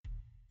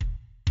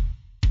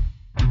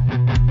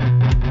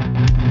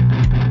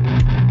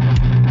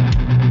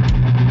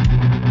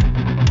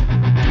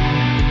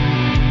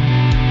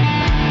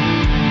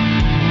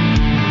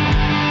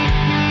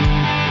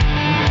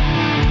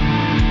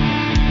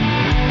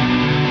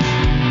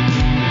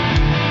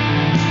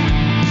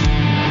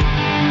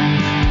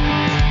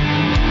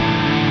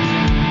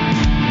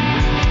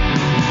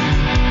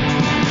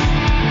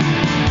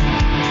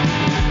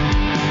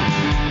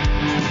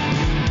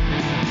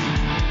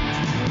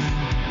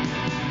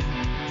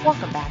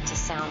Welcome back to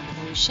Sound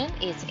Pollution.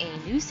 It's a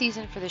new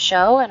season for the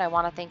show, and I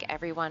want to thank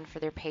everyone for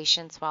their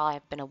patience while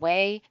I've been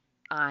away.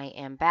 I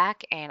am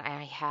back, and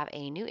I have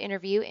a new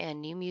interview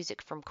and new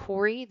music from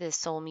Corey, the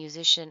sole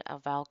musician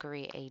of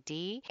Valkyrie AD,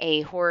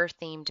 a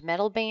horror-themed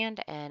metal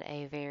band, and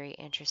a very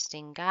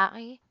interesting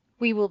guy.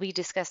 We will be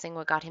discussing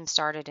what got him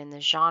started in the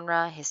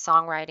genre, his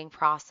songwriting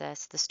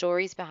process, the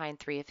stories behind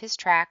 3 of his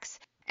tracks,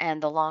 and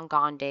the long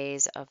gone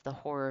days of the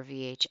horror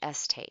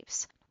VHS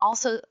tapes.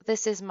 Also,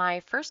 this is my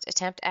first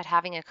attempt at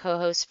having a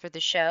co-host for the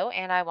show,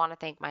 and I want to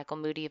thank Michael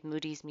Moody of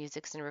Moody's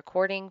Musics and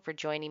Recording for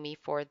joining me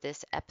for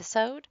this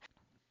episode.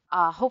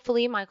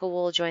 Hopefully, Michael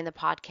will join the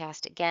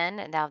podcast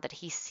again now that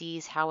he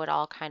sees how it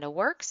all kind of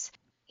works.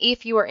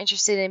 If you are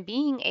interested in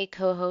being a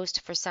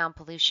co-host for Sound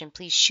Pollution,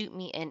 please shoot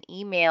me an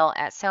email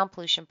at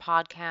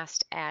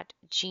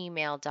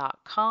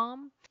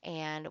soundpollutionpodcast@gmail.com,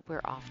 and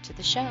we're off to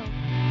the show.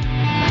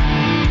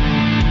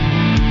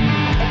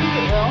 I think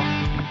it will.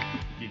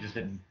 You just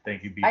didn't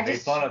think you'd be made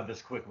fun of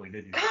this quickly,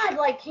 did you? God,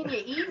 like, can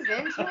you ease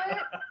into it?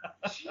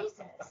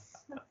 Jesus.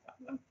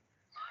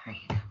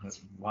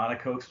 Line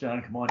of Coke's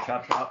done. Come on,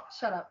 chop, chop.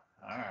 Shut up.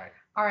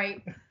 All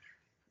right.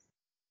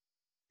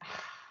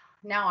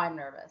 Now I'm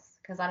nervous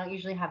because I don't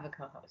usually have a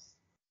co-host.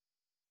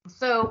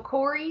 So,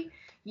 Corey,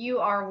 you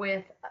are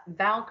with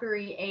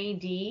Valkyrie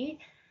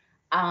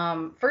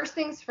AD. First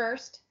things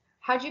first,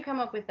 how'd you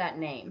come up with that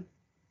name? Is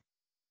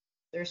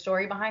there a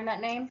story behind that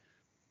name?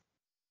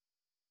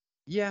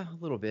 Yeah, a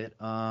little bit.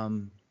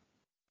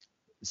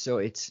 So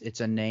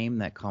it's a name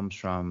that comes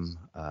from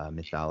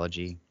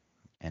mythology,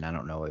 and I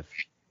don't know if,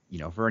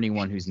 for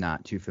anyone who's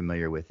not too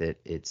familiar with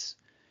it, it's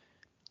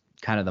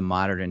kind of the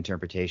modern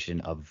interpretation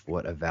of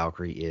what a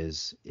Valkyrie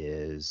is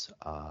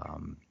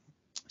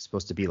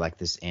supposed to be like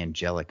this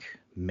angelic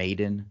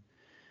maiden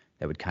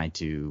that would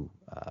kind of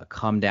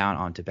come down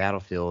onto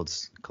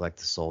battlefields, collect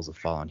the souls of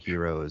fallen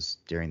heroes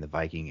during the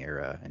Viking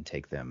era, and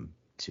take them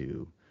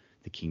to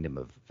the kingdom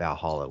of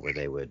Valhalla, where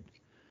they would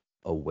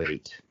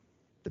await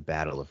the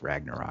battle of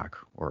Ragnarok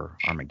or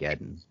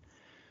Armageddon.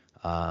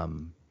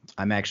 I'm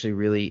actually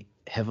really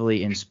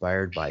heavily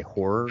inspired by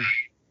horror.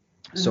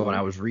 So when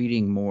I was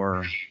reading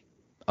more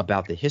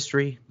about the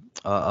history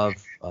of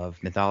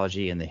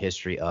mythology and the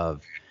history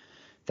of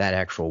that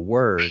actual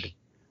word,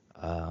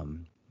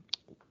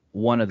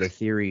 one of the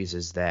theories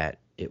is that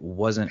it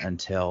wasn't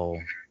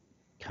until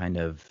kind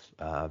of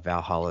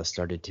Valhalla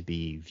started to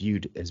be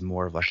viewed as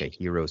more of like a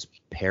hero's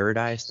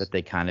paradise that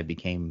they kind of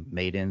became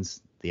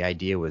maidens. The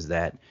idea was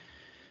that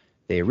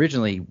they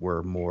originally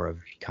were more of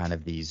kind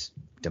of these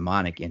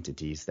demonic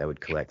entities that would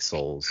collect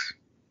souls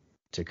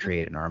to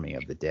create an army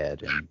of the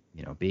dead. And,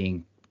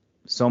 being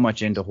so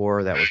much into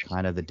horror, that was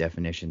kind of the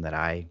definition that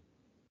I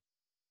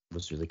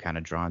was really kind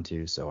of drawn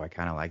to. So I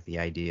kind of like the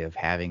idea of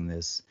having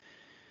this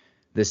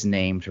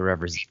name to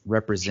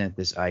represent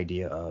this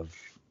idea of,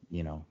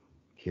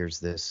 here's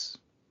this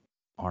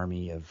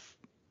army of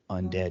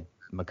undead,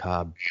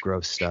 macabre,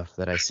 gross stuff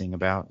that I sing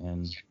about,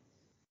 and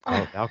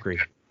call it Valkyrie.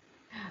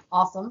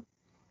 Awesome.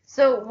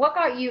 So what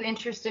got you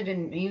interested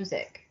in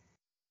music?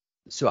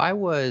 So I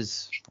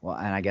was,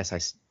 and I guess I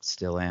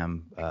still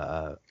am,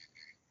 a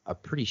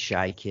pretty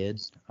shy kid,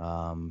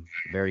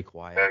 very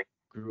quiet.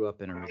 Grew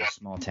up in a really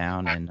small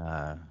town in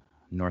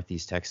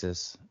Northeast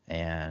Texas,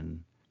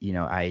 and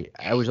I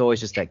was always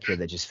just that kid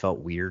that just felt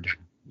weird.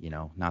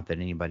 Not that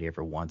anybody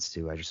ever wants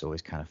to. I just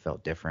always kind of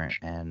felt different.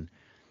 And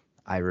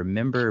I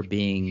remember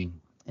being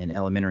in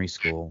elementary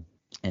school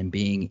and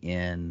being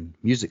in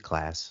music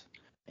class,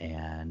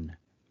 and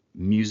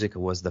music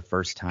was the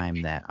first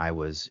time that I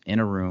was in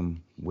a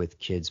room with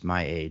kids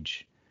my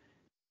age,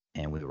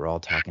 and we were all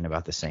talking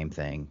about the same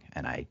thing,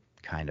 and I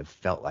kind of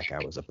felt like I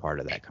was a part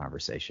of that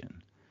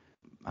conversation.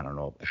 I don't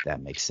know if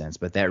that makes sense,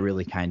 but that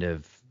really kind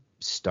of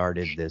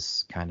started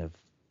this kind of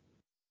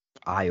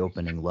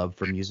eye-opening love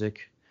for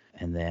music.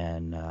 And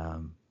then,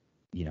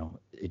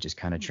 it just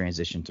kind of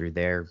transitioned through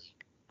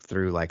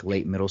like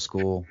late middle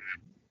school.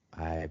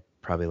 I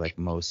probably, like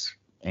most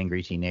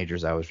angry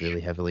teenagers, I was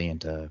really heavily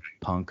into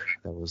punk.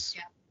 That was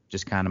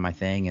just kind of my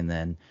thing. And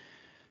then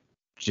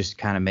just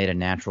kind of made a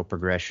natural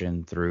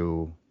progression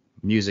through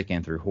music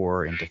and through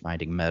horror into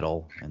finding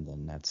metal. And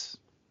then that's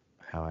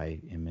how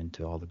I am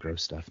into all the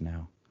gross stuff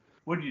now.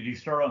 When did you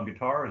start on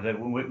guitar? Is that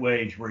what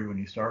age were you when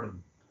you started?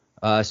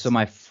 So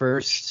my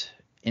first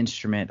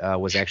instrument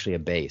was actually a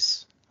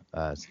bass.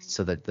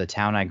 So the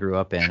town I grew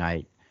up in,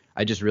 I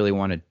just really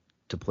wanted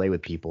to play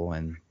with people,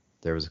 and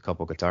there was a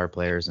couple guitar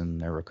players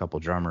and there were a couple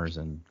drummers,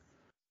 and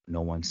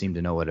no one seemed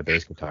to know what a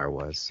bass guitar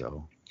was.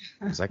 So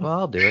I was like, well,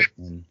 I'll do it.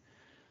 And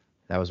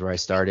that was where I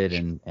started,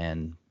 and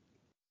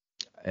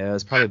it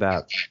was probably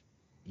about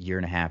a year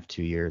and a half,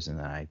 2 years, and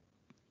then I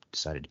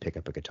decided to pick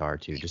up a guitar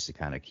too, just to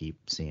kind of keep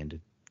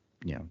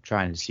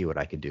trying to see what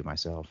I could do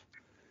myself.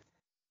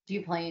 Do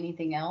you play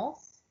anything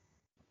else?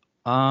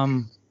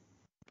 I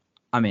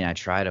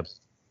try to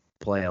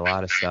play a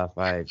lot of stuff.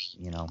 I,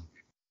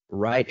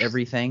 write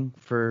everything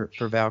for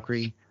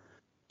Valkyrie.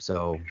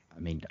 So,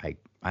 I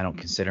don't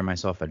consider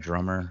myself a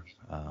drummer.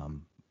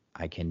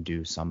 I can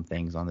do some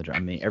things on the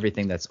drum.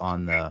 Everything that's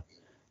on the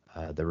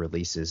the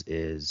releases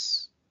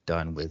is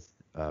done with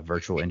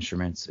virtual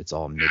instruments. It's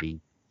all MIDI,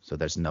 so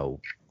there's no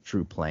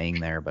true playing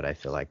there, but I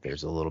feel like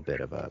there's a little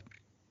bit of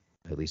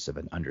at least of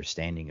an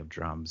understanding of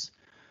drums.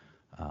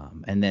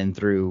 And then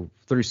through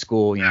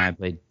school, I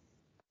played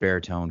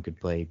baritone, could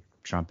play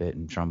trumpet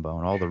and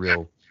trombone, all the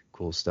real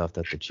cool stuff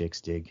that the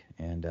chicks dig,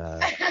 and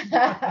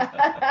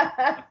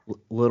a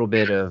little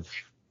bit of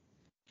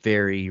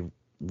very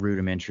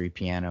rudimentary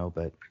piano.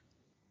 But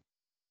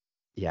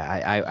yeah,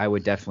 I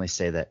would definitely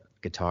say that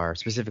guitar,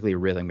 specifically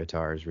rhythm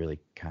guitar, is really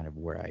kind of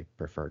where I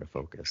prefer to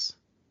focus.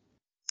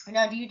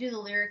 Now, do you do the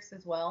lyrics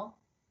as well?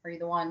 Are you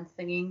the one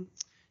singing?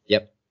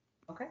 Yep.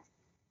 Okay.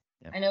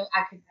 Yep. I know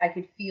I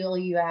could feel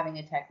you having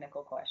a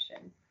technical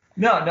question.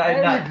 No,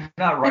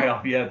 not right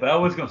off yet. But I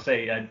was going to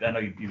say, I know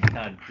you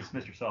kind of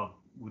dismissed yourself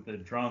with the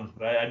drums,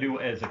 but I do,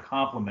 as a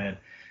compliment,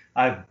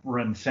 I've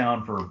run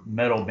sound for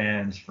metal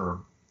bands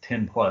for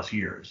 10 plus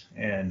years,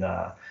 and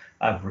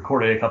I've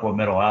recorded a couple of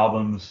metal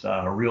albums,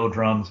 real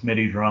drums,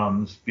 MIDI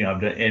drums.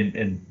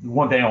 And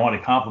one thing I want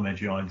to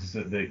compliment you on is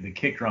the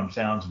kick drum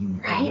sounds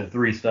and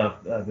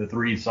the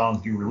three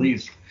songs you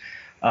released.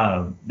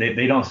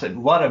 They don't say, a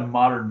lot of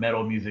modern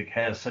metal music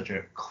has such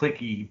a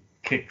clicky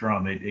kick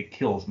drum, it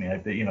kills me.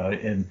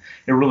 And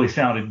it really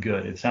sounded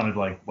good. It sounded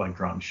like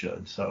drums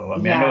should. So I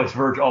mean, I know it's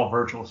all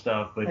virtual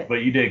stuff,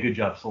 but you did a good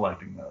job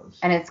selecting those.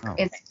 And it's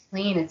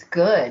clean, it's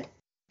good.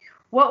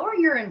 What were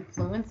your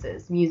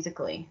influences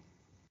musically?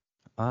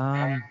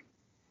 The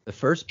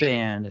first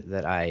band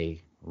that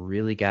I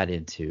really got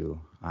into,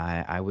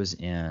 I was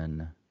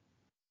in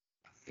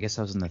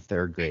the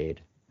third grade,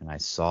 and I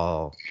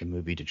saw the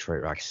movie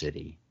Detroit Rock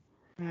City.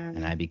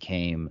 And I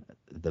became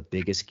the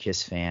biggest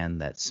Kiss fan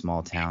that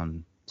small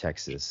town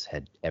Texas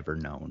had ever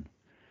known.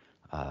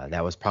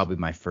 That was probably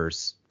my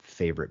first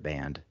favorite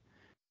band.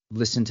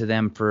 Listened to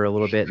them for a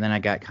little bit, and then I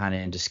got kind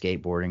of into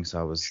skateboarding. So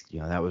I was,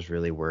 that was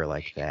really where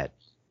like that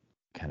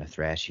kind of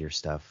thrashier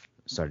stuff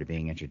started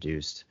being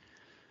introduced.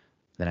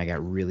 Then I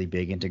got really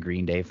big into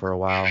Green Day for a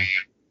while.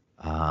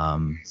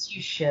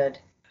 You should.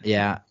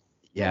 Yeah.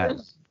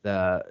 It's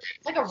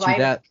like a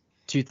writer.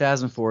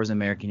 2004's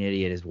American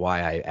Idiot is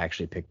why I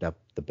actually picked up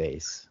the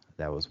bass.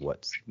 That was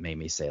what made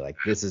me say, like,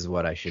 this is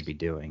what I should be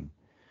doing.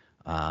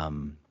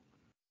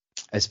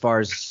 As far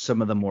as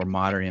some of the more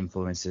modern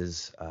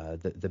influences,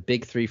 the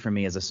big three for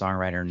me as a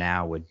songwriter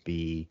now would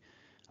be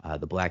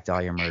the Black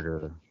Dahlia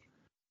Murder,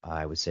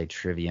 I would say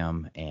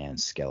Trivium, and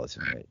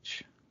Skeleton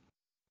Witch.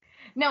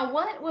 Now,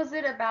 what was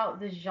it about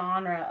the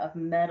genre of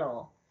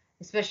metal,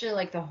 especially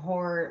like the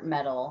horror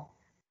metal,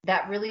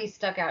 that really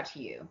stuck out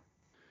to you?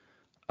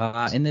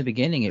 In the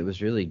beginning, it was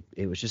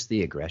just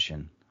the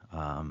aggression.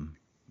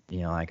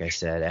 Like I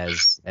said,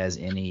 as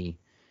any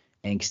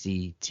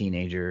angsty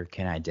teenager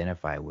can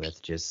identify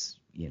with, just,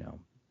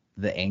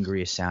 the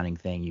angriest sounding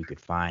thing you could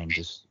find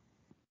just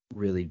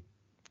really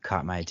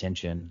caught my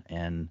attention.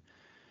 And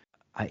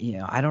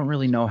I don't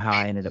really know how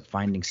I ended up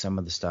finding some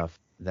of the stuff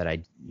that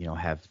I,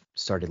 have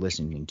started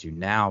listening to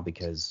now,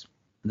 because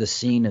the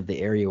scene of the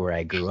area where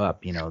I grew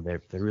up,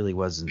 there really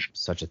wasn't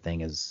such a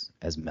thing as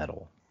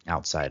metal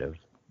outside of,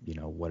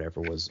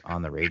 whatever was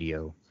on the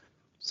radio.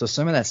 So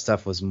some of that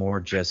stuff was more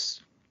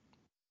just,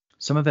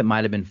 some of it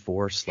might have been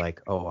forced,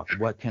 like, oh,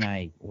 what can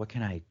I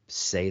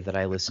say that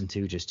I listen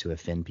to just to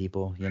offend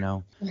people,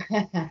 and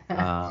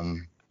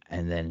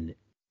then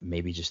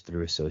maybe just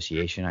through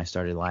association I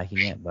started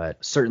liking it.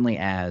 But certainly,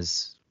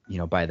 as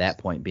by that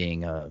point,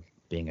 being a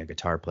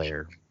guitar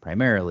player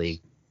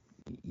primarily,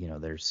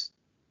 there's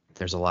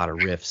a lot of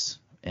riffs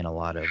in a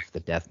lot of the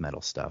death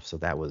metal stuff. So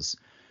that was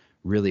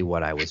really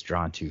what I was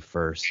drawn to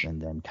first,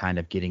 and then kind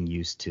of getting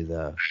used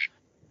to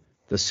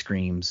the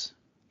screams,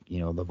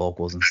 the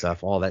vocals and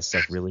stuff. All that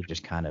stuff really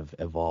just kind of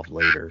evolved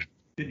later.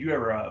 Did you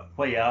ever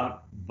play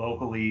out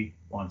vocally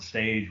on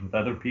stage with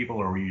other people,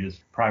 or were you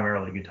just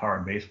primarily guitar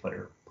and bass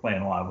player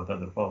playing live with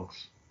other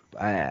folks?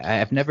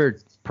 I've never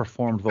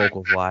performed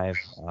vocals live.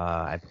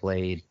 I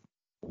played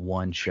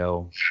one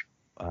show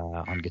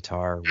on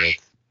guitar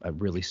with a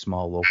really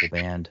small local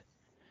band,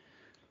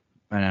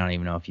 and I don't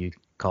even know if you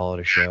call it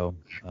a show.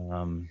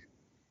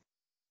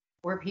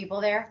 Were people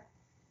there?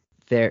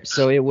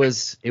 So it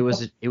was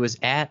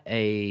at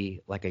a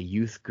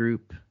youth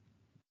group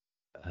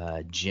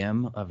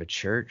gym of a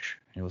church.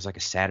 It was like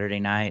a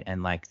Saturday night,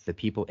 and like the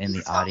people in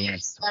the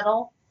audience.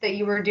 Metal that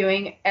you were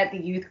doing at the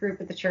youth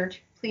group at the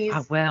church, please.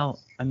 Well,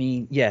 I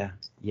mean, yeah.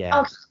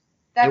 Okay.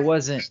 It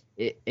wasn't.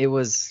 It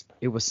was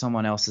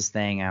someone else's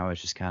thing. I was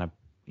just kind of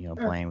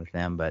playing with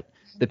them, but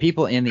the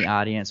people in the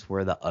audience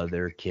were the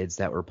other kids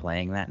that were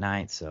playing that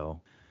night. So.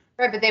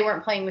 Right, but they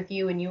weren't playing with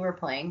you and you were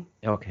playing.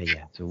 Okay,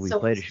 yeah. So we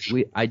played.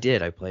 I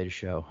played a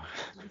show.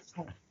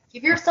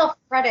 Give yourself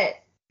credit.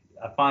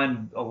 I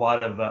find a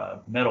lot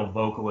of metal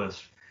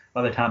vocalists,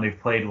 by the time they've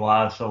played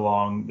live so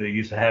long, they're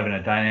used to having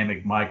a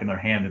dynamic mic in their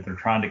hand that they're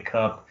trying to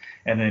cup,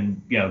 and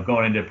then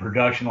going into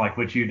production like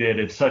what you did,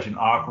 it's such an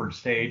awkward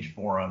stage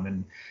for them.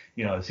 And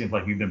it seems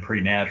like you've been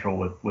pretty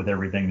natural with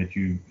everything that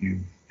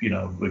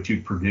what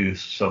you've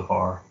produced so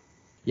far.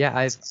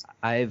 Yeah,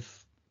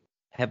 I've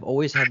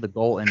always had the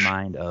goal in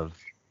mind of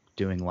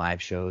doing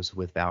live shows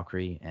with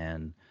Valkyrie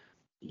and,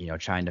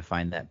 trying to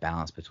find that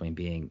balance between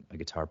being a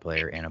guitar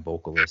player and a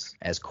vocalist.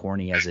 As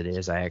corny as it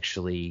is, I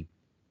actually,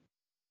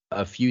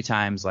 a few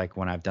times, like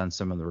when I've done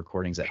some of the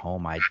recordings at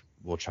home, I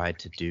will try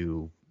to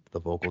do the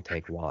vocal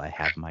take while I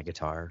have my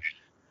guitar.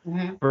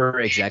 Mm-hmm.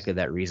 For exactly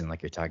that reason,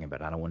 like you're talking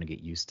about. I don't want to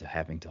get used to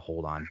having to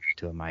hold on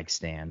to a mic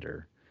stand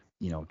or,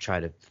 try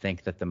to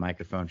think that the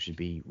microphone should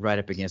be right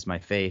up against my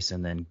face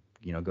and then,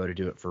 go to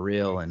do it for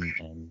real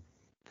and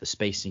the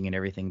spacing and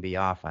everything be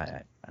off.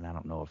 I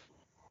don't know if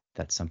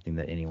that's something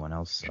that anyone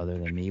else other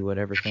than me would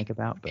ever think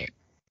about, but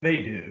They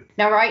do.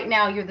 Now, right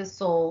now, you're the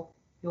sole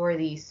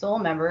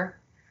member.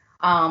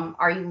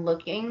 Are you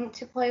looking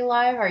to play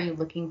live? Are you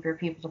looking for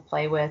people to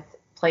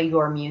play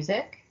your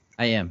music?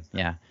 I am,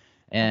 yeah.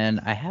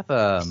 And I have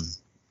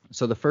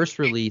so the first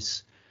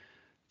release,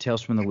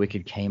 Tales from the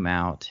Wicked, came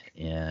out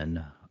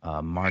in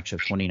March of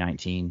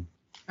 2019.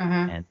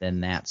 Mm-hmm. And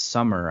then that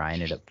summer, I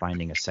ended up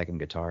finding a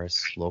second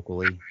guitarist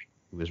locally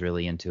who was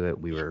really into it.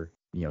 We were,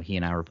 he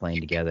and I were playing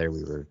together.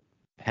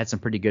 Had some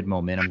pretty good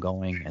momentum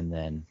going. And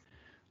then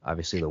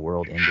obviously the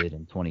world ended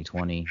in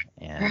 2020.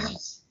 And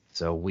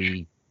so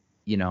we,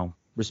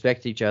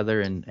 respected each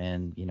other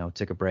and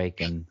took a break.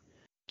 And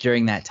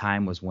during that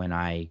time was when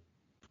I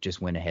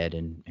just went ahead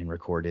and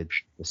recorded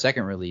the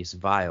second release,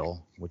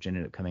 Vile, which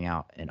ended up coming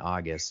out in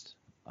August.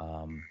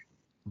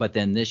 But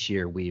then this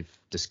year we've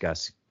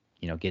discussed,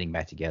 getting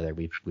back together.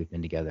 We've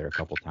been together a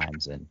couple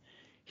times, and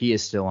he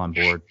is still on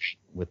board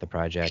with the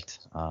project.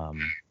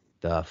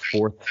 The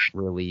fourth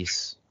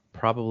release,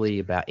 probably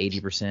about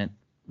 80%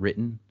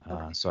 written.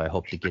 So I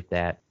hope to get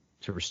that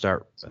to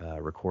start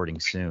recording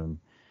soon.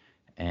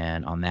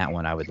 And on that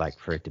one, I would like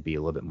for it to be a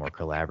little bit more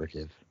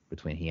collaborative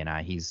between he and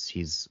I.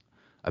 He's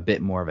a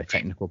bit more of a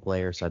technical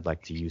player, so I'd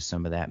like to use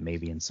some of that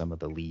maybe in some of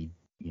the lead,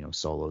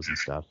 solos and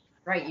stuff.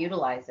 Right,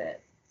 utilize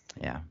it.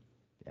 Yeah.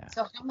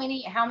 So how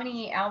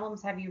many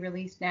albums have you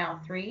released now?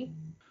 3?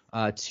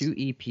 2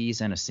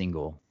 EPs and a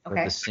single. Okay.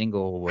 But the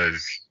single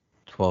was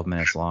 12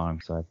 minutes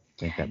long, so I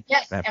think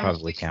that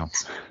probably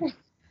counts.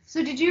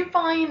 So did you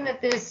find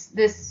that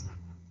this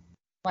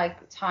like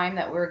time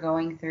that we're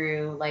going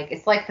through, like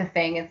it's like The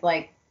Thing, it's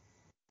like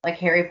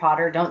Harry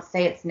Potter, don't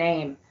say its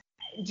name.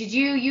 Did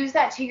you use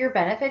that to your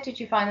benefit? Did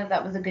you find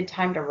that was a good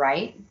time to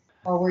write,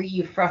 or were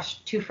you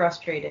too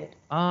frustrated?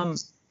 And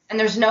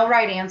there's no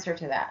right answer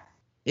to that.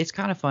 It's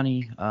kind of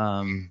funny.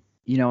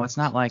 It's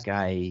not like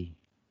I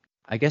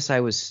guess I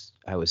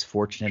was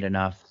fortunate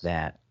enough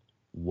that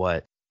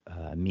what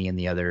me and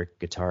the other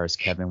guitarist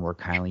Kevin were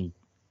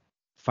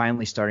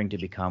finally starting to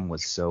become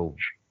was so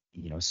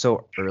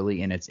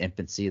early in its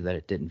infancy that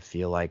it didn't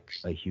feel like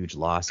a huge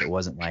loss. It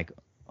wasn't like,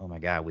 oh my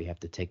God, we have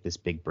to take this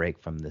big break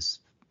from this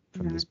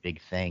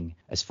big thing.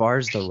 As far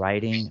as the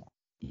writing,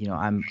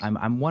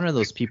 I'm one of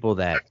those people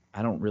that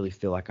I don't really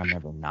feel like I'm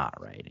ever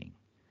not writing.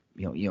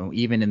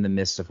 Even in the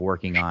midst of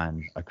working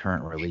on a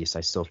current release,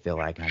 I still feel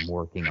like I'm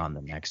working on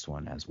the next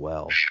one as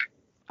well.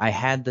 I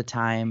had the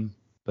time,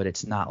 but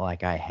it's not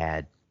like I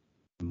had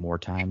more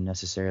time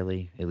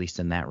necessarily, at least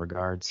in that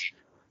regards.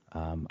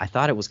 I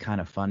thought it was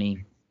kind of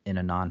funny in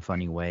a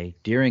non-funny way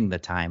during the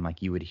time,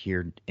 like you would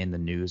hear in the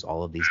news,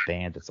 all of these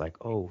bands. It's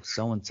like, oh,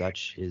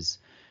 so-and-such is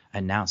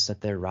announced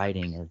that they're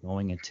writing or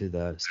going into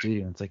the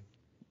studio. It's like,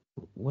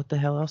 what the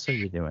hell else are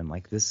you doing?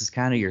 Like, this is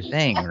kind of your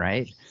thing,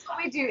 right? That's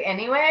what we do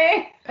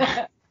anyway.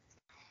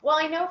 Well,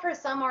 I know for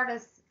some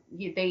artists,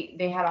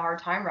 they had a hard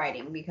time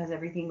writing because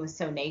everything was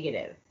so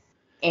negative.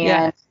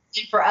 And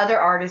for other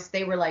artists,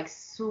 they were like,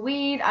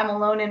 sweet, I'm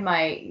alone in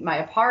my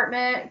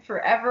apartment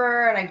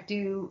forever, and I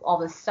do all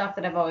this stuff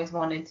that I've always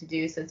wanted to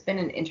do. So it's been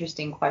an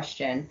interesting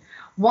question.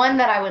 One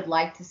that I would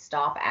like to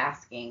stop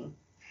asking.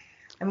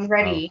 I'm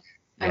ready.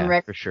 I'm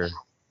ready.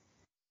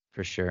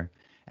 For sure.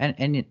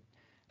 And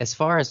as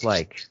far as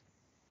like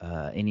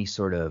any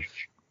sort of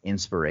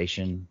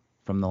inspiration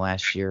from the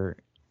last year,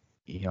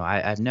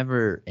 I've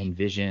never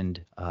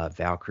envisioned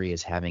Valkyrie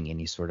as having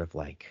any sort of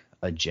like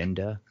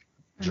agenda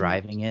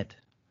driving it,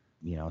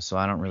 so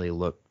I don't really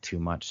look too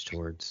much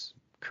towards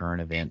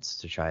current events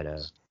to try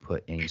to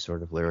put any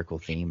sort of lyrical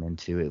theme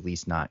into, at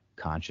least not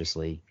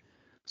consciously.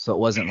 So it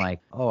wasn't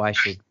like, oh, I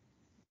should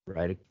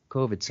write a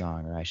COVID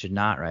song or I should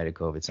not write a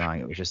COVID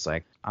song. It was just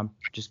like, I'm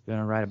just going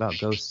to write about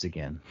ghosts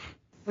again.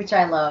 Which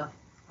I love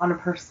on a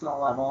personal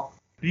level.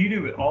 Do you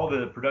do all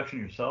the production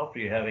yourself? Do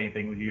you have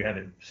anything with you have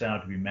it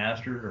sound to be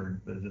mastered,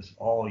 or is this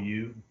all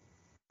you?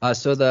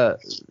 So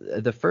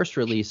the first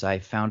release, I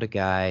found a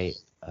guy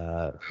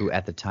who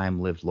at the time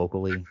lived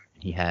locally.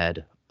 He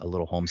had a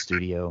little home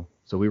studio.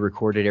 So we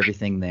recorded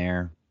everything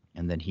there,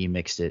 and then he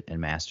mixed it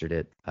and mastered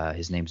it.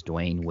 His name's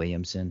Dwayne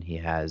Williamson. He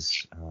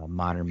has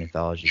Modern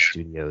Mythology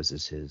Studios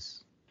as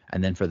his.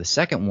 And then for the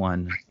second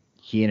one,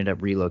 he ended up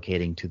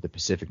relocating to the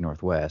Pacific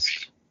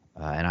Northwest,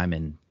 and I'm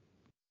in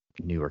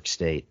New York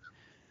State.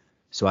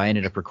 So I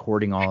ended up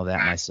recording all of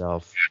that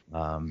myself,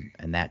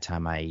 and that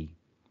time I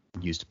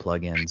used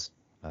plugins.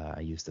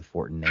 I used the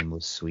Fortin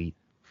Nameless Suite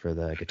for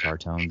the guitar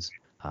tones,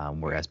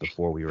 whereas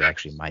before we were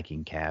actually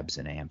miking cabs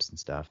and amps and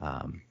stuff.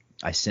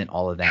 I sent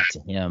all of that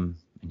to him,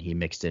 and he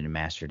mixed it and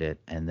mastered it.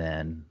 And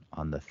then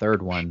on the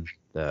third one,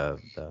 the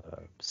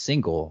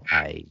single,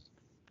 I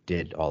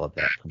did all of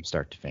that from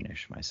start to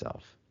finish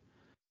myself.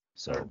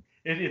 So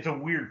it's a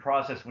weird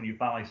process when you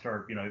finally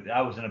start.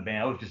 I was in a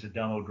band. I was just a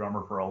demo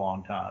drummer for a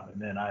long time, and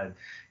then I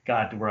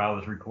got to where I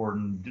was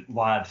recording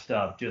live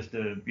stuff just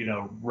to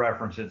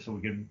reference it so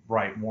we could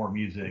write more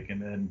music.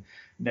 And then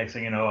next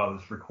thing you know, I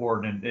was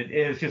recording, and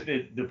it's just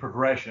the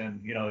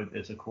progression.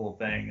 It's a cool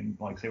thing, and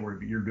like I say,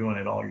 you're doing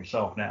it all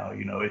yourself now.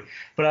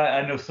 But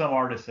I know some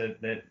artists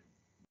that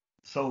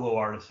solo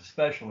artists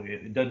especially,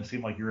 it doesn't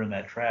seem like you're in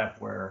that trap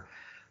where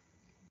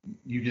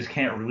you just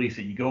can't release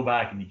it. You go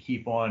back and you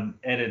keep on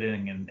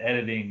editing, and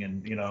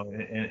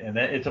and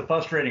that it's a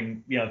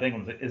frustrating,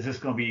 thing. Is this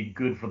going to be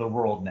good for the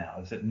world now?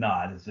 Is it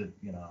not? Is it,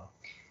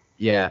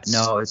 Yeah,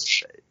 no,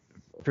 it's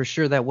for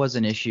sure that was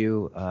an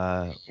issue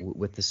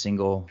with the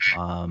single.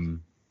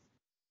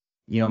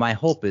 My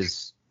hope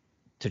is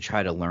to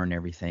try to learn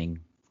everything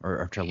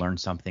or to learn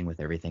something with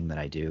everything that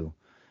I do.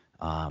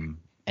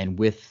 And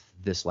with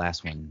this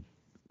last one,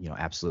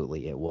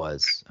 absolutely, it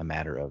was a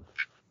matter of,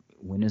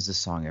 when is the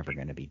song ever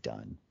going to be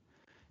done?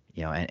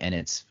 And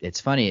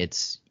it's funny.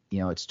 It's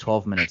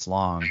 12 minutes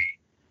long,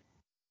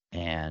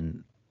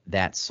 and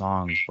that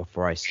song,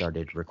 before I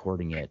started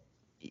recording it,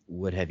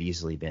 would have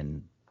easily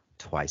been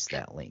twice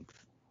that length.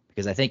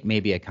 Because I think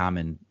maybe a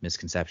common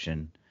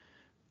misconception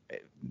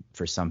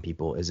for some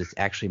people is it's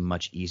actually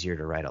much easier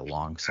to write a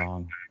long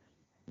song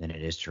than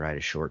it is to write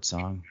a short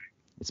song.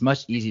 It's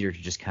much easier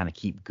to just kind of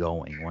keep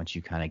going once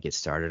you kind of get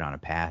started on a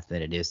path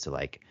than it is to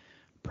like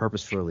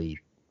purposefully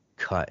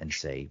cut and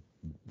say,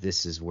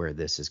 this is where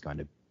this is going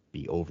to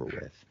be over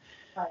with.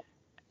 Right.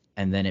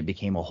 And then it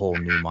became a whole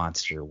new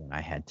monster when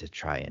I had to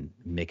try and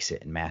mix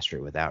it and master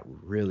it without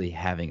really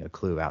having a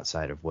clue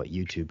outside of what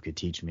YouTube could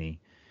teach me,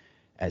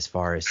 as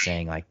far as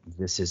saying, like,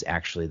 this is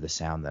actually the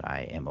sound that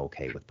I am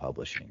okay with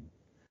publishing.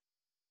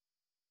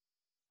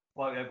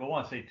 Well, I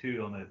want to say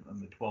too, on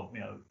the 12,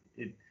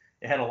 it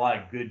had a lot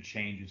of good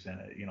changes in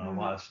it. A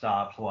lot of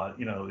stops, a lot.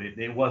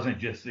 It wasn't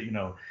just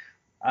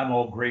I'm an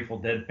old Grateful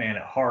Dead fan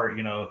at heart,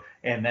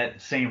 and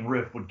that same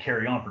riff would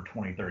carry on for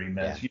 20, 30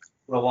 minutes. Yeah.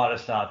 A lot of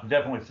stops.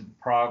 Definitely some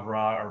prog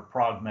rock or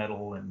prog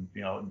metal, and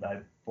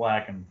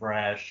black and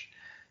thrash,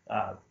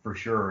 for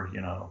sure.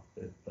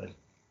 But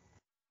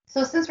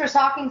So since we're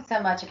talking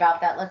so much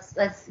about that,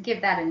 let's give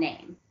that a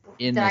name.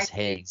 In this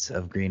haze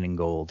of green and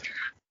gold.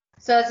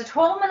 So it's a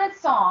 12-minute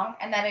song,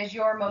 and that is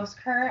your most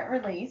current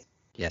release.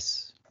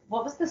 Yes.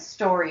 What was the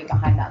story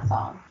behind that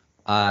song?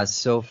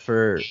 So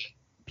for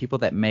people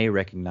that may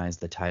recognize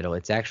the title,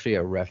 it's actually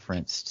a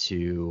reference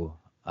to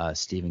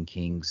Stephen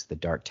King's The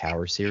Dark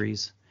Tower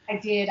series.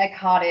 I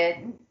caught it.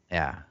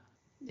 Yeah.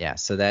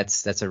 So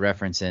that's a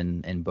reference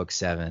in book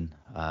 7.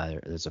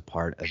 There's a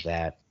part of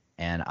that,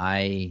 and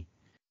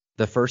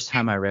the first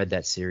time I read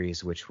that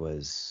series, which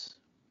was,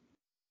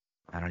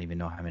 I don't even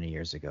know how many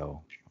years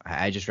ago,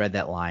 I just read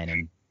that line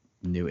and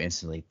knew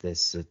instantly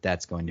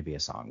that's going to be a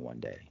song one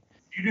day.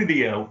 You do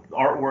the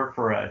artwork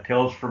for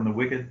Tales from the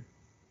Wicked?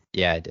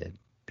 Yeah, I did.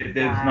 It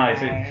was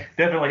nice. It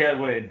definitely had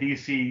a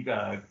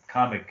DC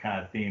comic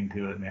kind of theme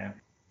to it, man.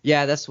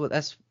 Yeah, that's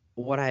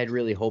what I had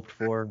really hoped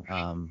for.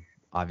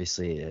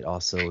 Obviously, it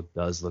also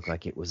does look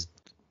like it was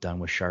done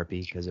with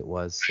Sharpie, because it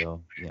was.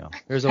 So,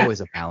 there's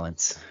always a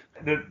balance.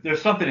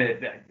 There's something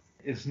that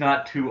is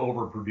not too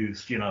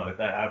overproduced.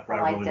 I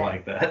really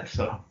like that.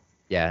 So.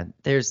 Yeah,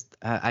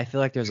 I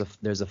feel like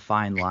there's a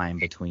fine line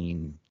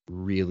between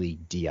really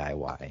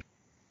DIY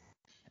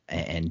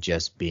and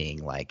just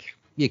being like,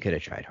 you could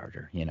have tried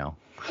harder, So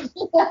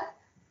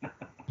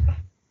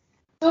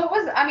it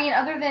was,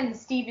 other than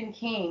Stephen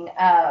King,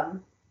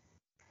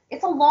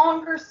 it's a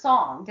longer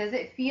song. Does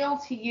it feel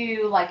to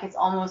you like it's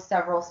almost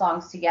several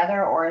songs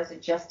together, or is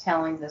it just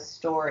telling the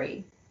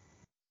story?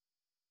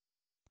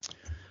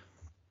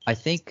 I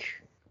think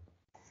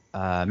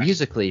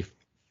musically,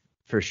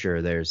 for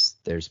sure, there's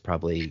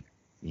probably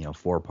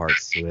 4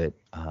 parts to it.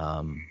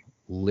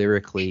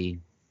 Lyrically,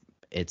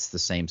 it's the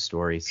same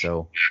story.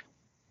 So,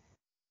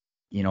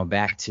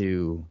 back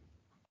to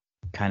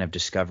kind of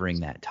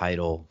discovering that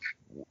title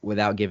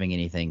without giving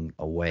anything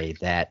away,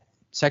 that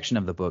section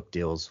of the book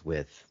deals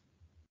with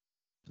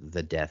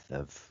the death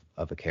of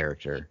a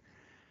character.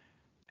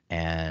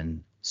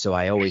 And so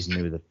I always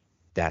knew that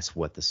that's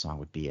what the song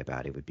would be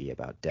about. It would be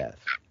about death.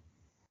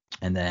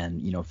 And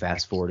then,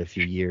 fast forward a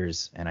few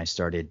years, and I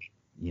started,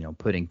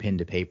 putting pen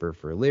to paper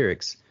for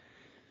lyrics.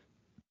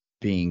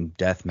 Being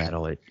death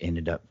metal, it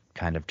ended up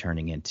kind of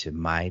turning into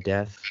my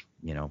death,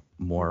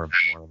 more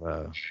of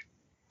a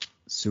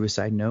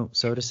suicide note,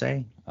 so to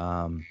say.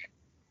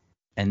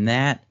 And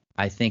that,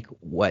 I think,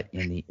 what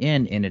in the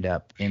end ended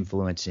up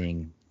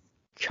influencing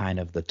kind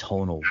of the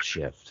tonal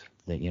shift,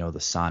 the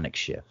sonic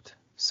shift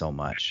so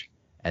much,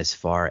 as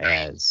far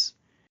as,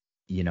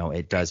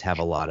 it does have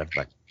a lot of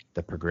like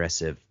the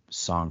progressive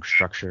song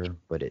structure,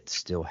 but it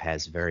still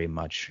has very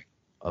much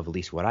of, at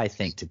least what I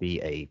think to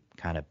be, a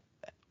kind of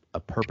a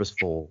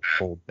purposeful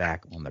hold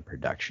back on the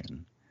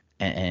production.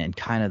 And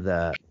kind of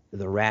the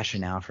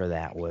rationale for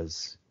that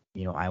was,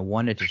 I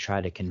wanted to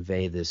try to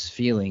convey this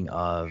feeling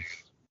of,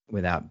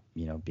 without,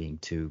 being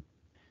too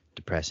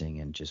depressing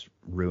and just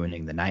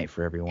ruining the night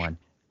for everyone,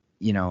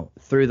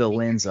 through the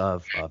lens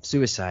of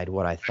suicide.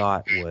 What I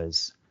thought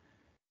was,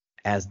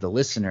 as the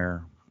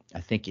listener,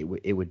 I think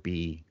it would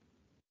be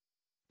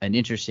an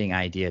interesting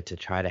idea to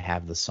try to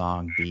have the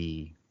song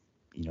be,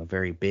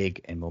 very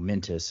big and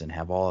momentous and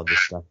have all of this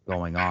stuff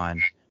going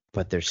on,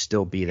 but there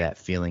still be that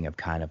feeling of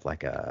kind of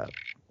like a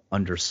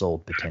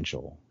undersold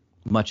potential,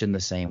 much in the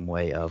same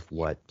way of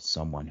what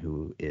someone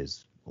who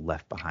is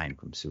left behind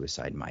from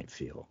suicide might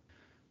feel,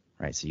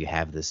 right? So you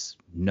have this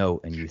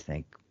note and you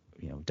think,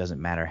 it doesn't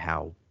matter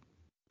how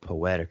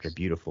poetic or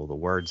beautiful the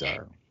words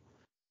are,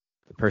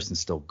 the person's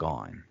still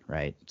gone,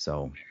 right?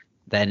 So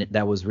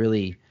that was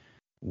really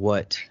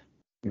what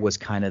was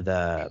kind of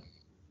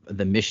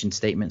the mission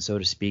statement, so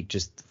to speak,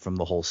 just from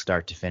the whole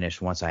start to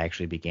finish, once I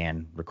actually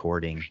began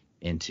recording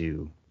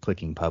into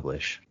clicking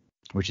publish,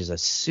 which is a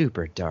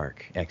super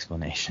dark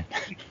explanation.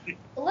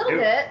 A little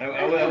bit.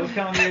 I was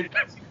telling you.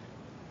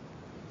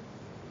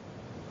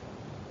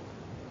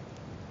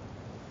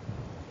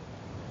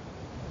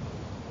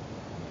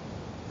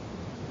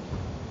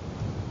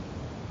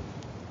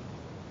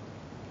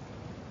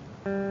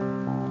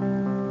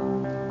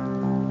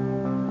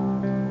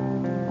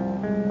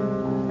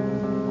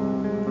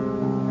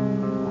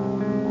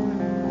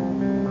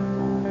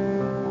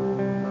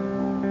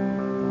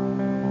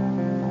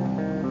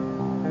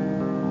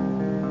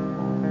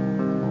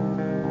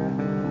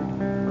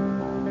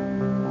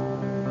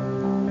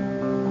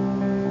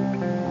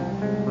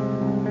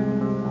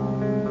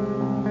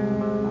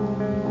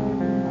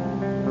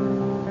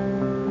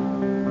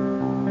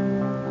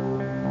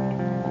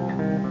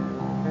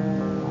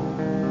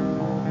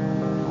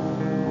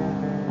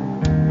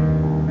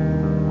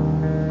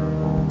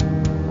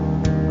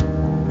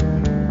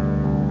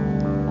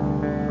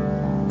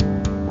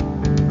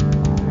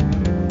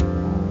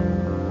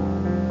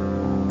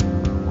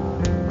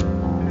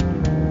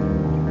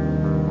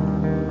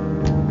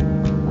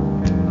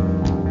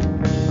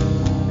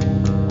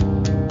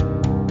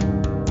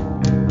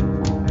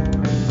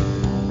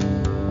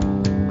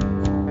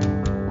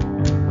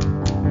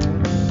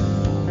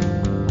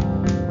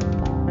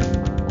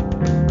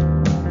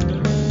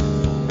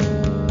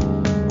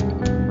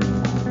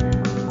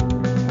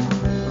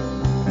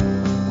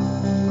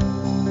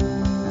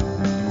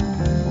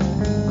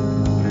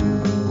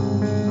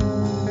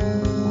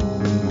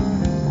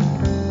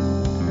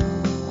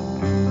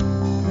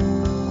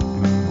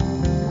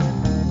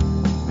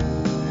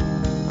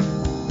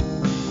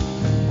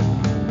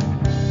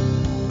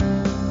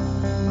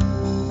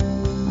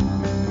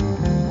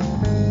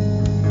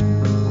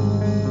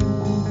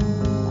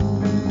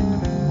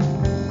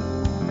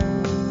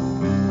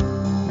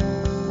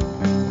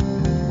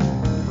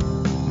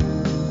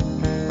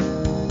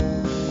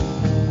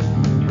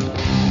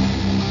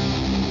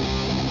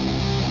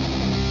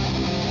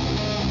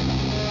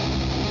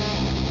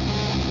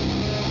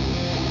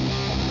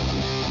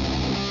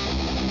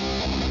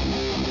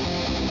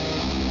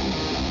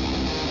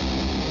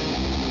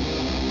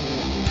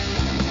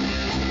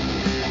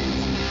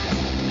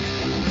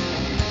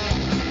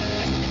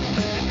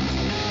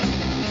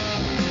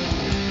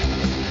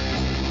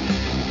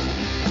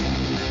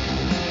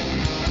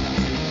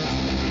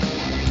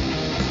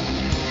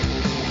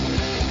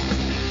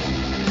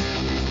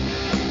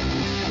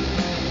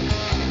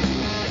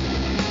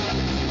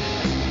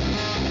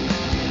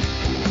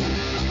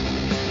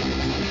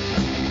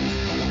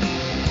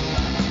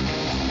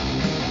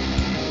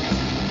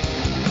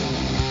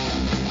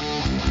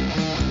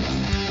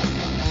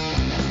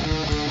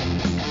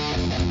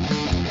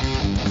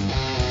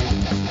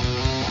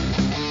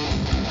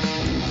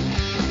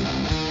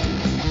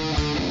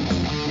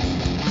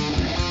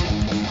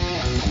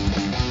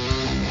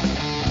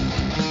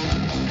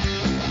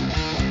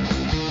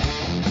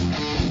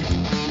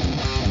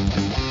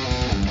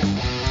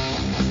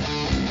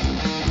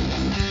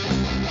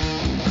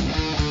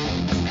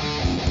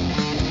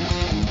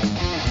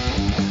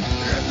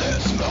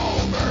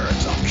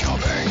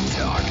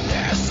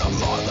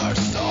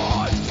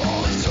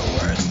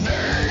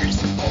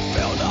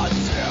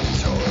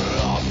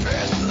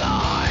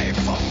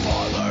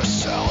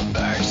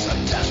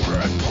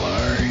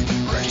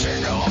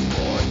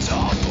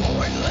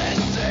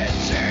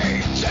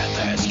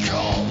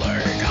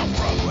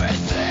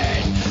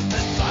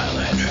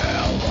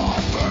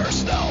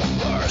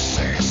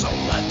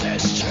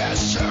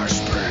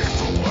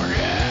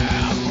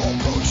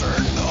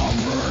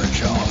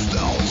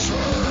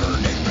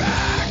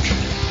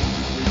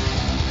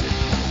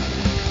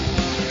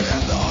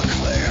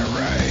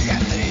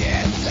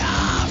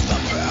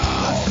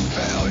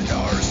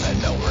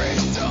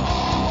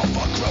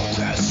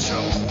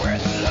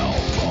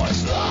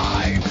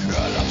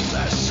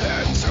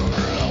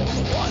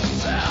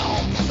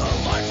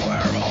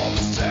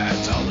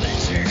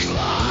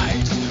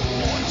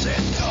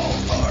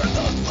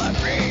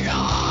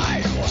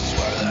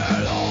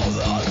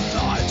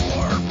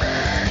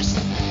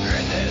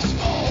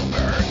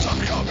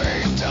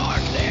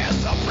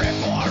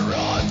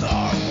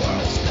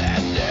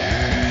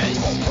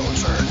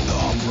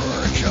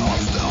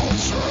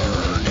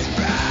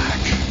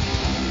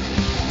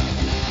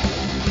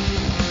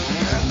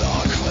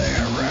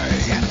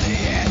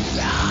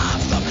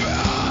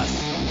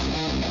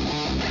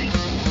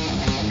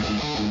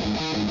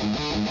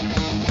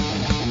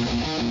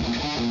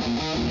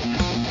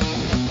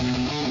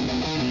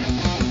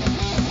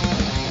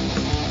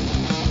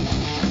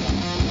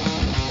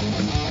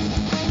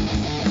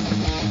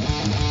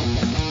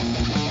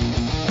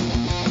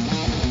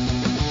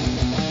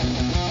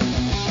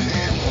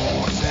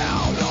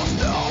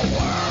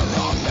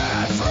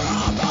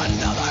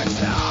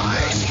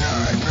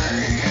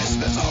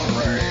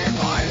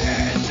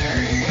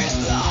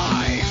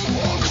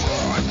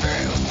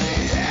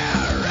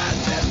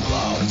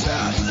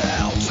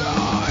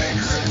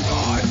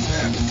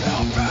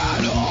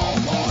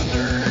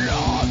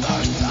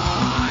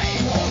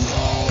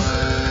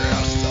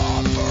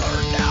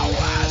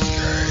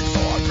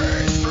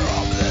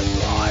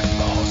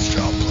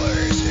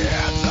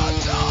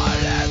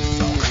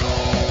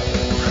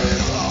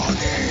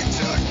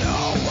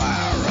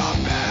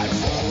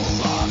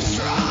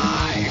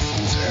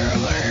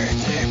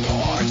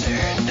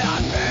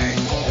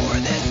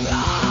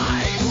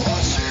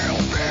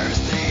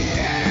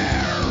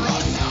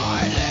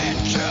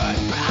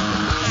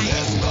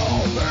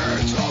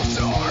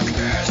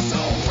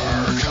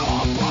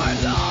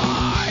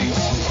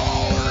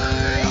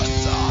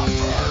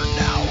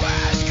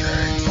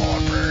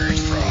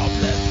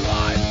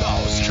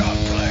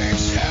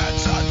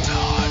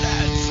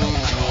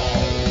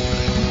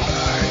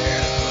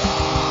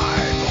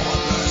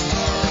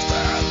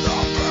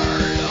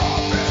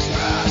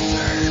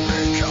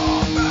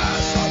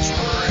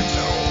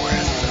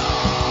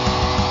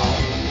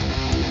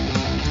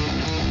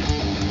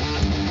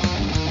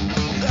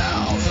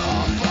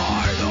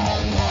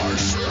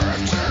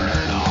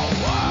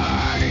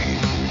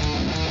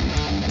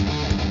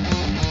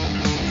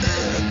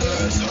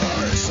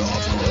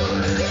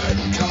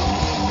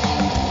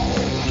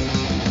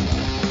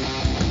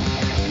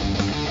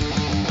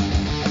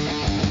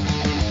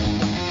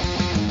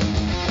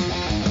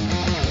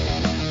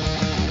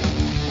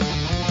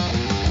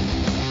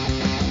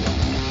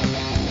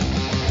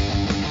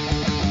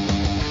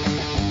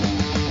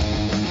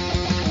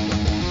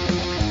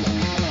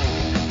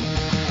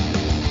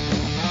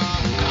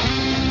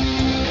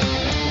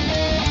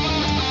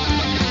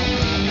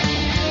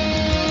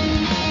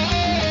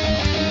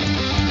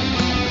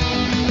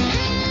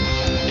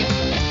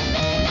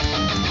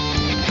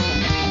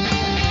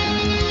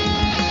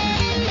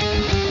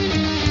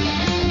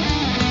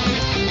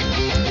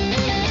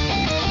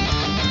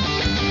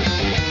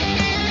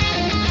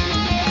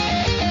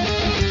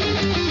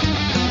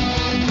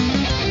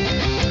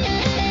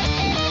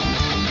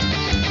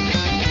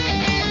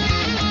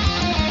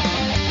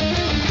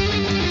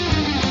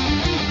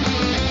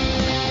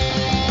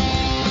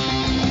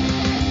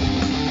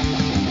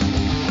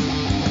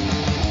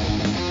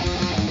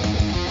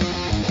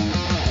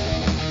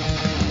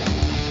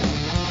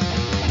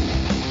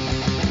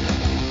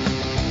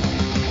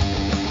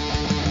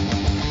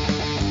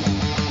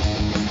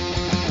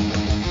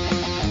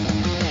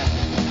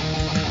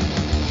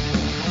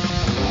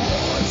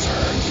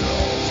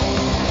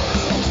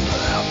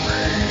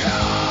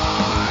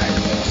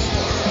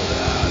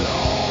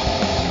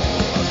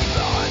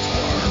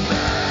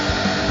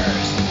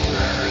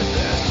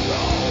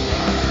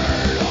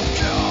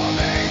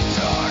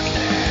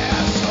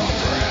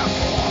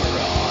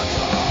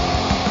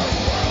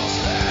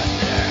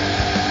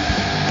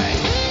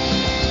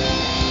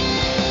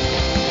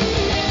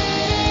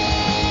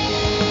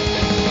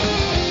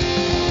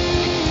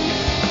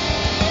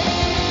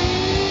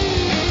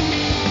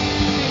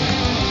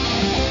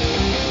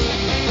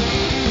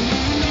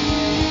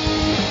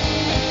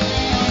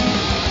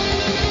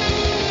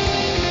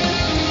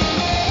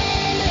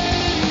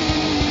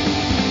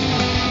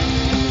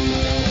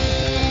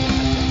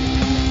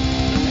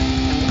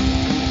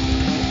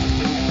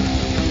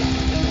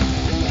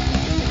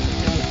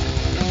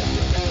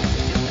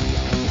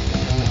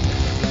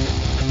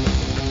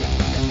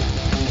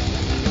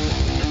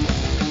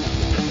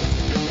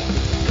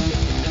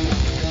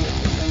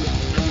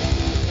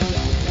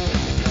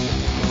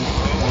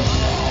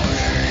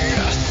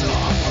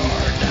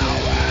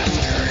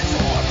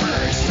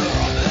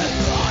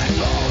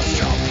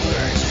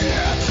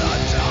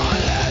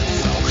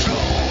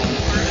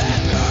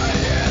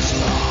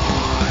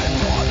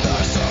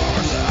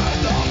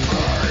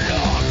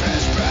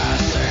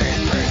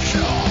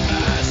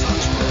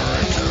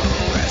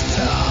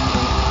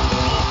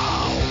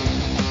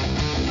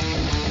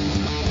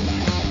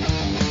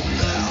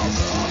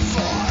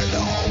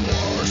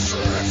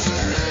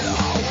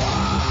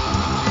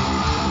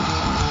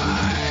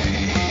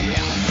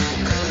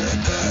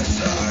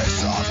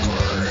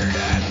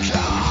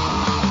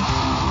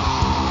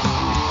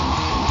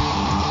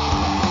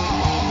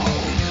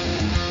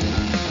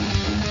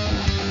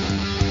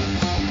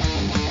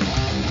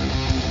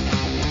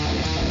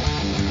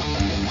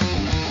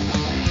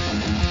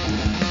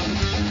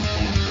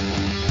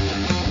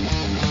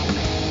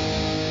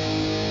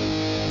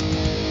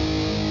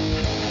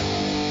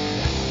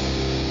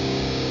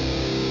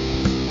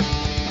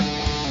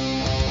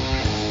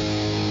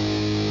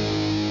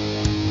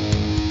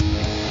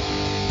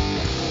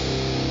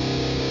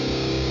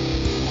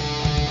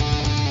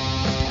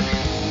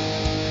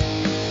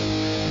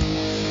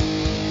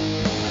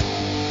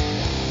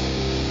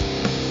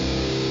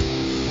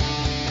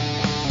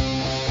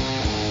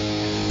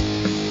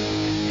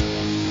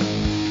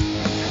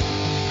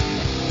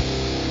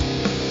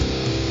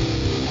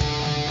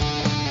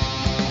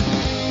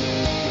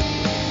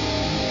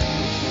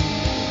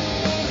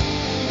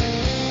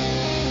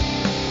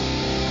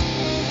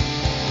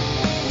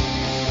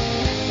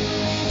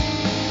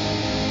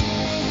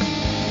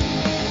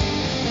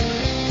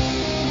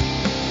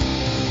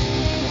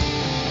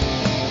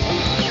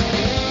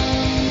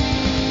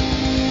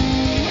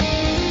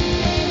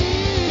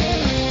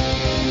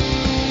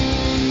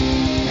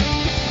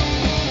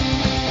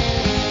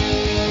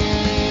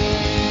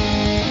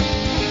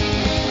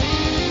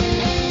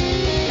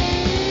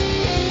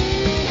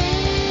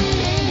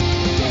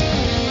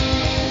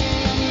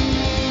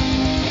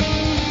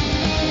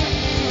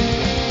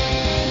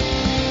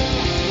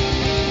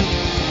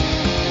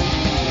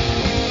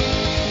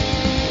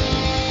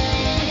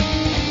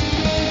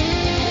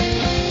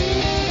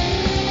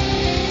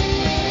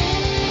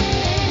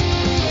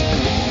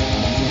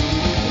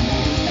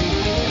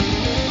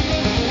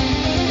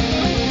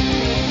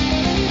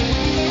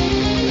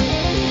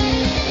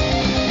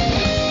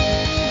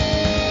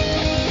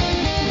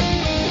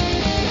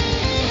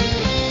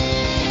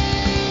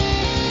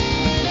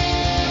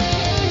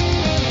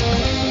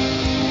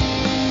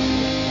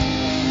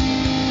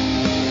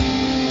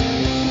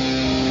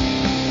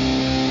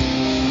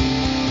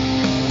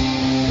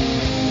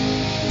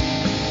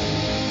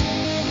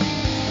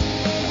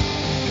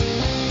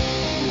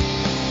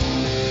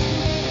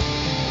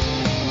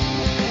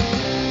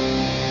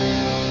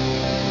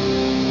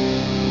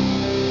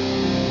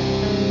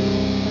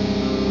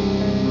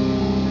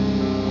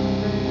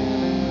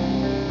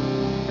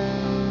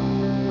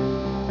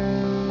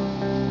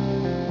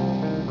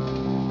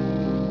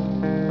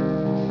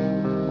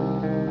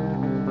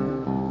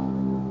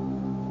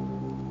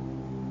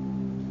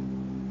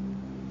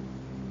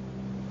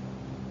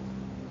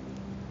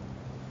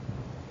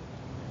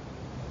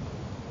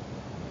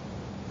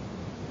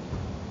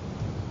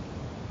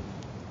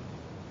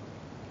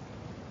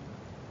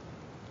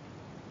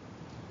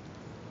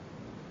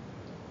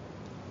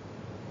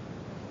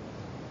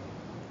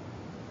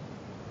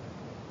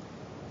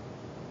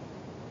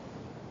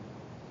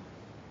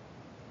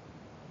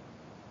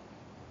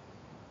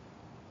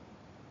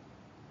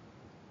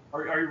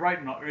 Are you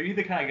writing? Are you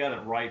the kind of guy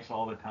that writes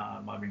all the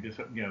time? I mean, just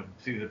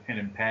see the pen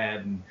and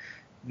pad, and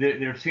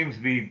there seems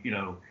to be,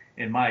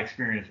 in my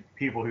experience,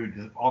 people who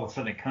just all of a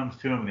sudden it comes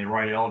to them and they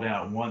write it all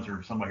down at once,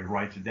 or somebody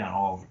writes it down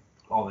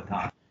all the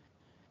time.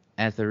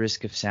 At the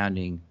risk of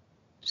sounding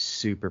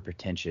super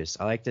pretentious,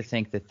 I like to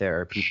think that there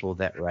are people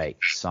that write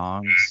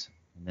songs,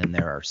 and then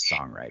there are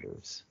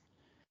songwriters.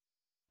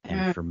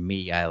 And for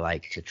me, I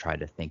like to try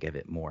to think of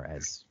it more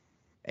as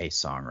a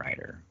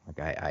songwriter. Like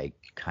I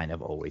kind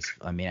of always,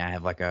 I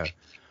have like a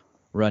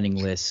running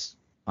list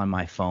on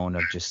my phone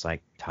of just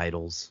like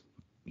titles,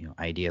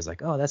 ideas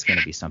like, oh, that's going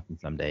to be something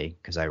someday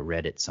because I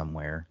read it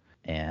somewhere.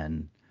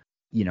 And,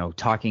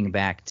 talking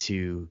back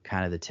to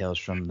kind of the Tales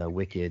from the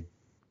Wicked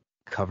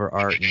cover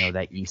art,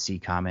 that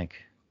EC comic,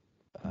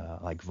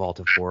 like Vault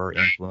of Horror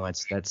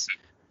influence,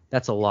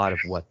 that's a lot of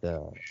what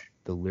the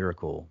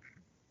lyrical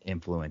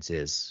influence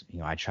is.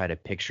 I try to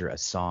picture a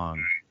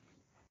song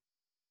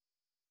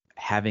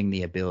having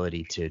the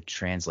ability to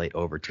translate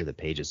over to the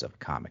pages of a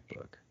comic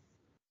book.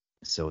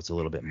 So it's a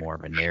little bit more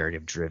of a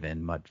narrative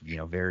driven, much,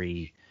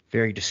 very,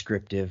 very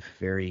descriptive,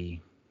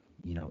 very,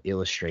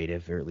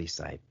 illustrative, or at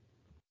least I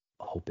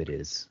hope it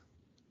is.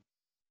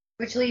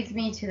 Which leads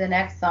me to the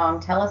next song.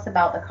 Tell us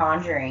about The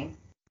Conjuring.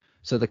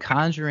 So The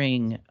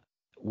Conjuring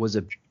was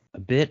a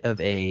bit of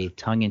a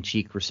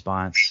tongue-in-cheek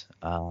response.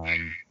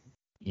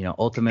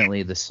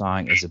 Ultimately the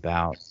song is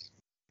about,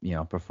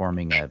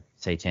 performing a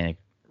satanic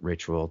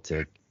ritual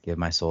to give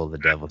my soul to the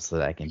devil so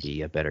that I can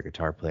be a better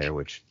guitar player,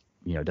 which,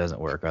 doesn't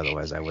work.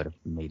 Otherwise I would have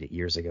made it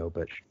years ago.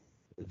 But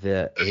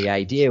the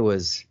idea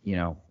was,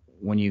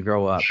 when you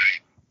grow up,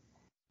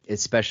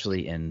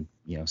 especially in,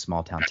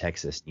 small town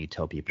Texas, you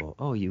tell people,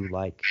 oh, you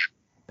like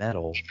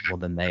metal. Well,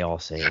 then they all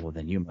say, well,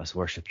 then you must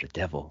worship the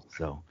devil.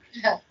 So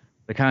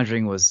The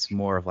Conjuring was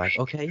more of like,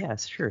 okay,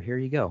 yes, sure, here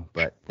you go.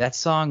 But that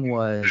song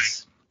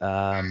was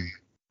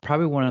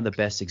probably one of the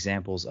best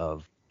examples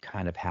of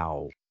kind of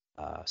how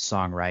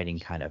songwriting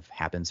kind of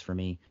happens for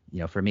me.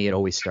 For me, it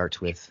always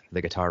starts with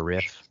the guitar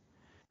riff.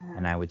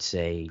 And I would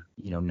say,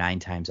 9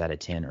 times out of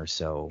 10 or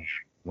so,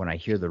 when I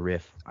hear the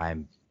riff,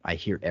 I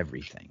hear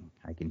everything.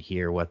 I can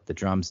hear what the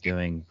drum's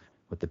doing,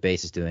 what the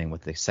bass is doing,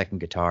 what the second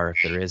guitar, if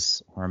there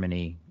is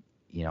harmony,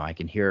 I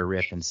can hear a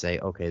riff and say,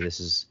 okay, this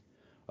is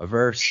a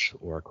verse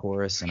or a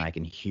chorus, and I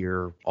can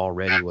hear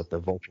already what the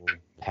vocal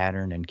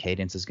pattern and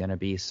cadence is going to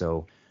be.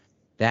 So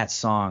that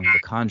song, The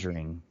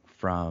Conjuring,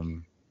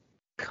 from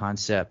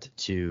concept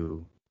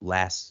to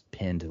last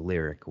pinned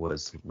lyric,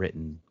 was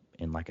written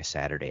in like a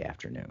Saturday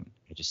afternoon.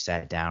 I just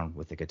sat down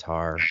with the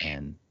guitar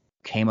and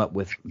came up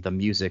with the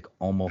music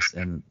almost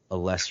in a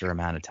lesser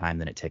amount of time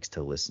than it takes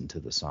to listen to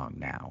the song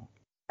now.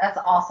 That's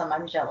awesome.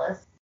 I'm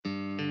jealous.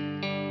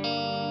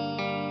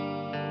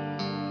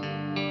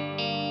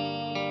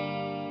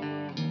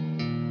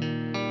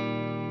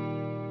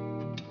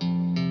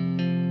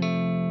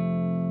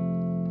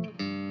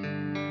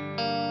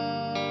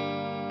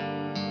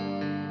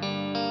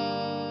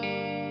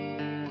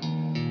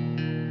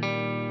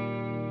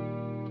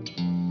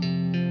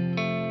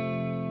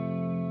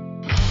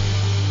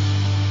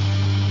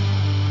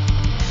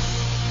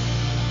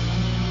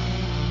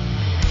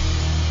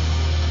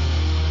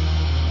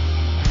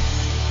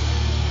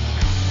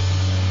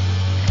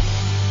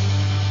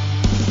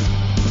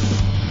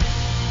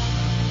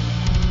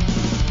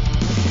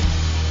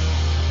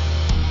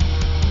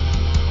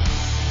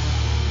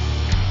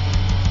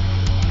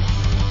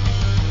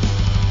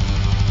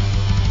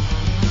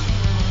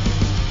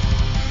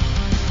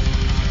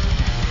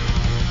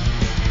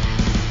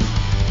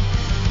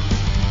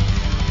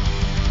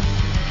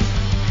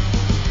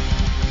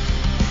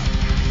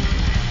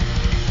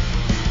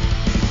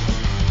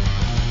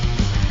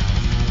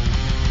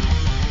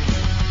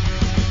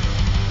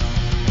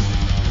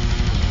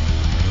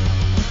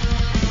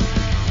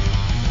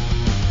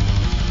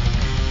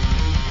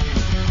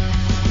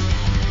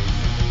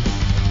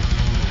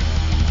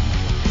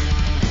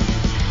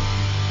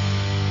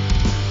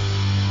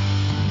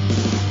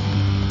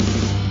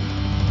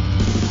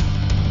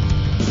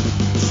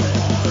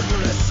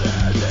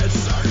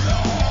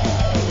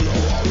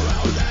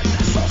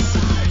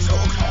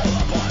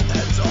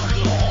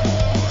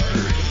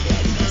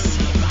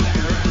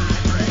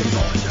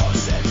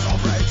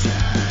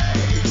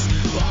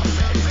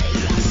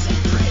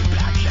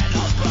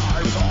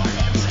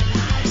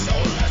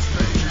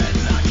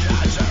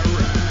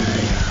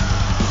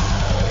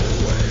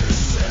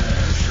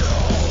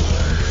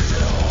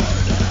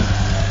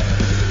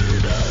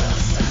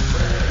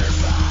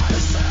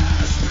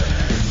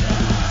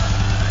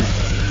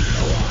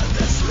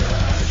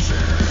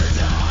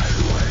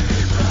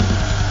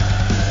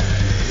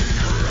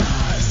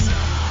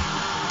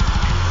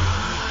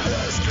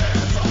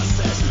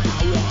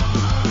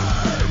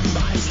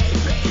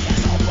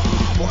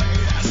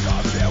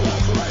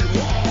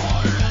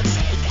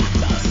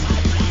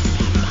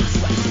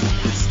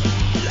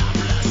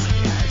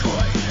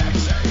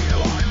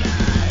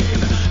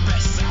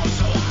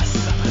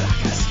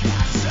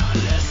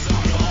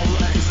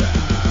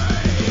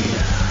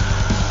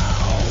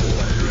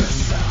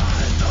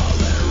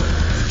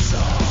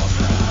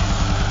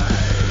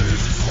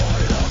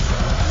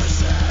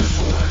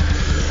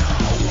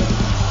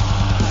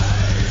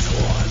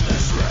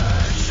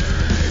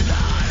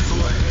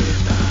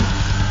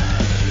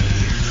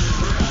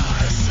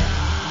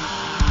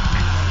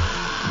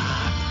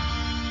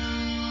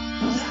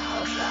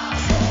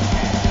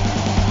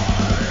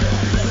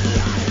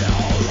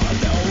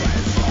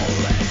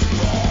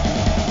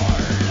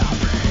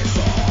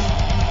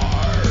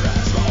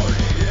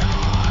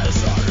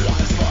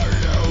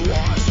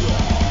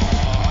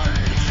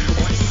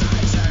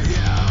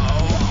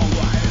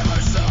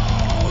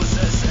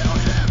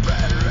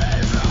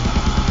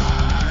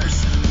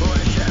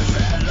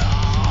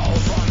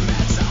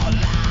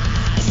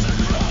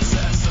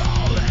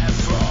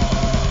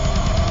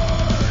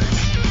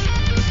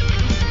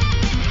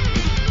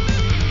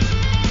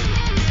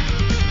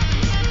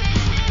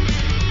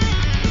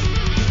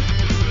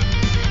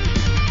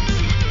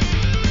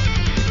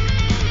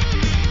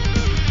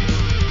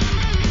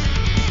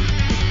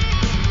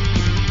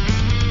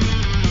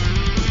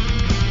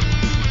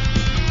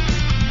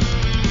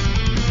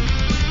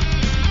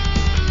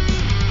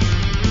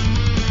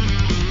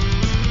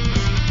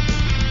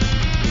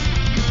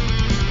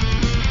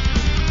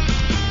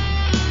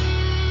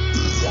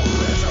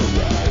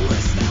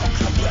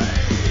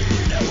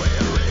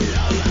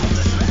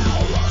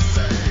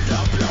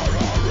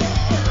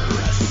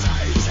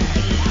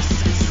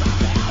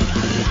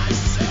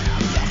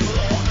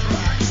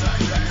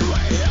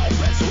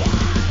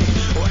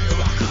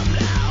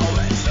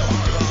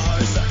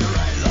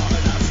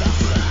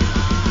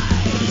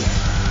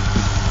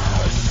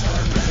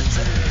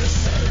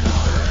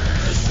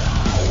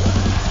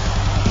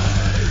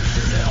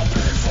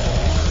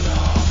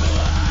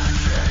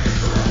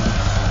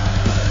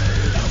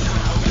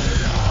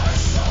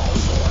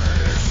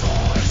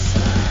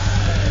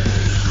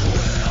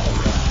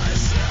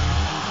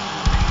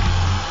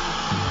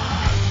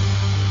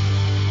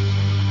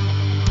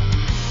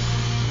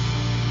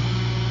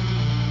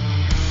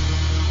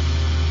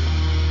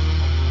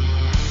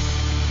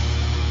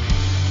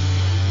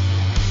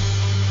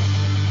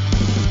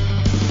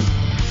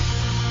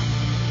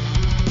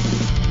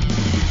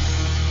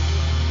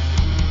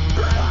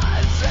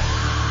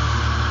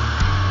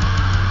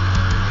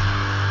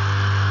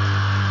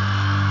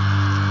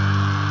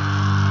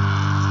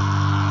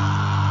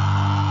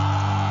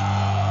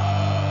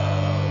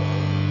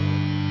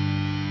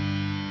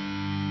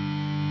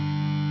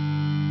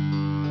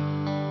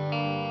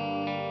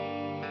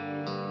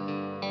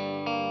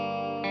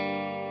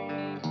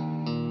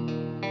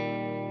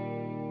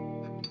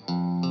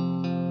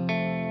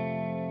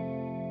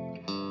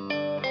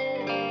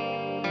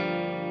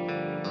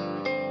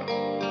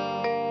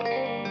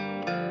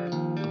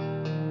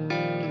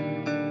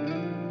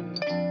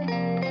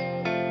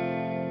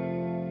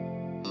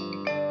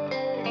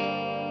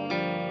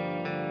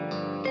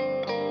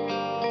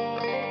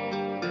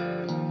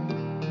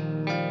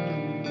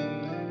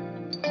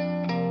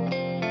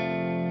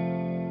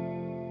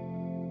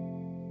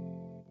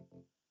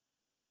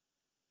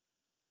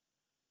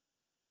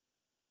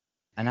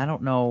 and I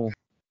don't know,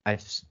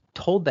 I've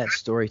told that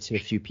story to a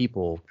few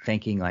people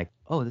thinking like,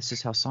 oh, this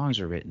is how songs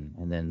are written.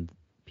 And then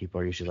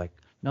people are usually like,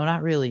 no,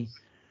 not really.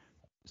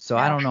 So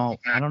I don't know.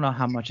 I don't know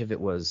how much of it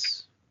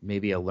was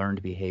maybe a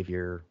learned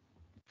behavior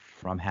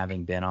from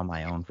having been on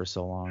my own for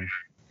so long,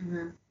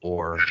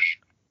 or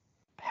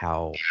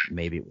how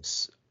maybe it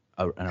was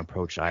an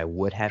approach I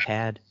would have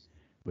had,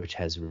 which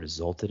has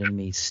resulted in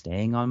me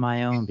staying on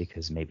my own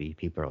because maybe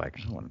people are like,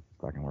 I don't want to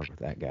fucking work with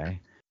that guy.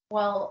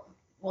 Well,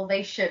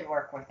 they should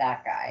work with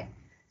that guy.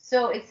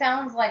 So it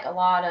sounds like a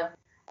lot of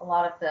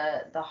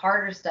the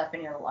harder stuff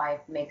in your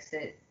life makes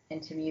it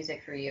into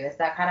music for you. Is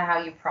that kind of how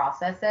you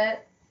process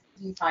it?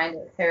 Do you find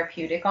it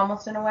therapeutic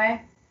almost in a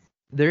way?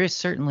 There is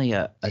certainly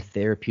a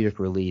therapeutic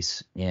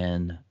release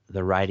in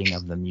the writing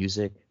of the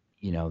music.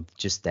 You know,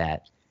 just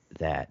that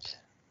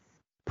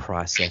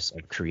process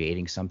of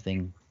creating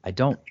something. I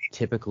don't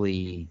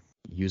typically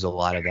use a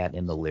lot of that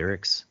in the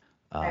lyrics,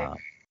 Right.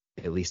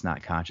 at least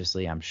not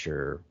consciously. I'm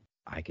sure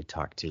I could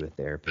talk to a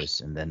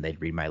therapist and then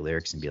they'd read my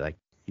lyrics and be like,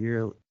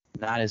 you're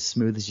not as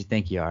smooth as you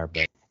think you are,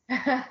 but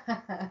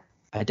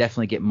I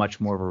definitely get much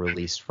more of a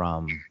release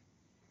from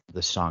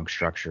the song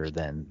structure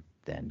than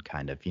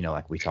kind of, you know,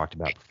 like we talked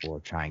about before,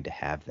 trying to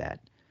have that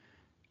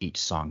each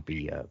song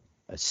be a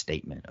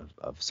statement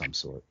of some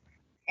sort.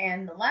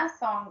 And the last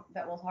song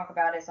that we'll talk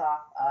about is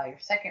off your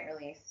second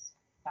release,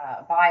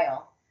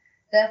 Vile.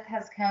 Death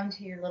Has Come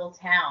to Your Little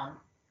Town.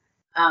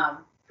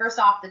 First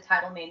off, the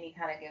title made me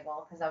kind of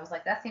giggle because I was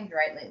like, that seems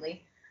right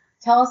lately.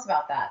 Tell us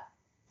about that.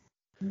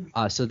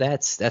 So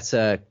that's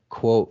a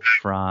quote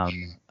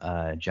from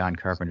John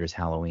Carpenter's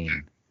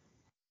Halloween.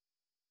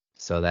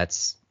 So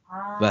that's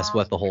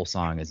what the whole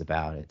song is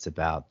about. It's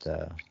about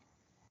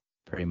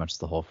pretty much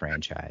the whole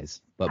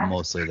franchise, but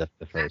mostly the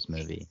first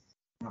movie.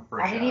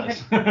 I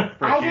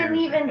didn't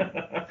even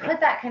put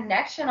that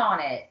connection on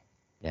it.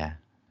 Yeah.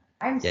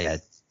 I'm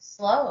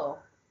slow.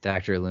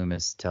 Dr.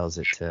 Loomis tells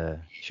it to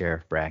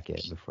Sheriff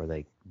Brackett before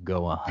they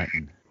go a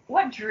hunting.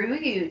 What drew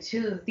you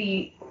to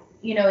the,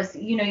 you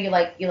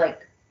like, oh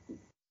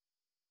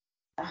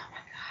my God,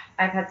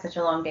 I've had such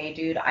a long day,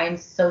 dude. I am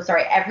so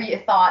sorry. Every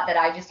thought that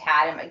I just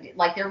had,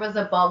 like there was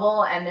a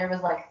bubble and there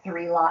was like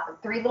three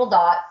little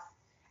dots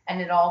and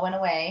it all went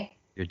away.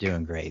 You're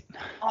doing great.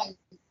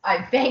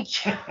 I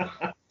thank you.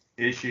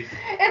 Is she?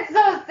 It's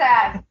so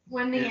sad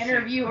when the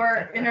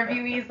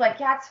interviewee's like,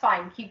 yeah, it's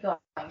fine, keep going,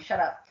 shut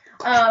up.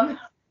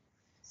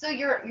 So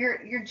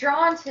you're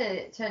drawn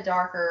to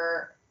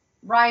darker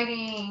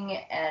writing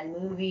and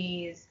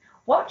movies.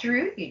 What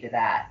drew you to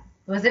that?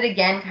 Was it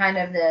again kind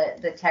of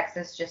the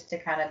Texas just to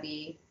kind of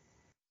be,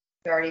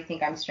 you already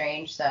think I'm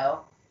strange,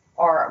 so,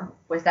 or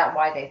was that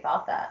why they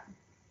thought that?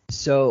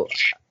 So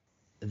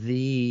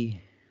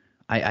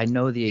I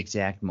know the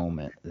exact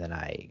moment that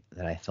I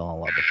fell in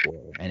love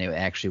before, and it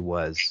actually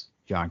was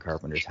John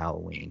Carpenter's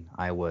Halloween.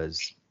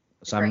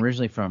 I'm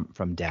originally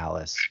from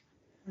Dallas,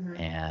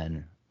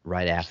 and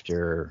right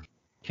after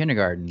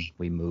kindergarten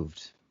we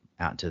moved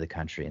out into the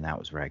country, and that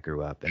was where I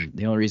grew up. And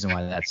the only reason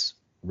why that's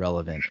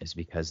relevant is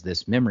because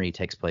this memory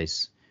takes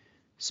place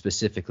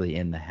specifically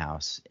in the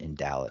house in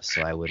Dallas.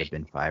 So I would have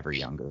been 5 or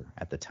younger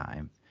at the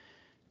time,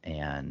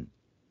 and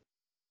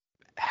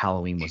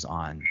Halloween was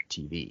on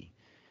TV.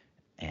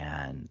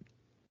 And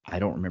I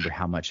don't remember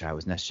how much I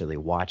was necessarily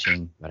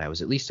watching, but I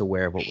was at least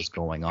aware of what was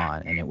going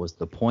on. And it was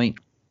the point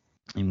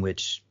in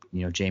which,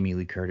 you know, Jamie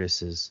Lee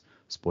Curtis is,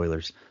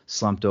 spoilers,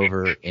 slumped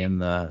over in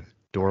the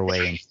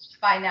doorway. And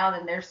by now,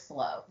 then they're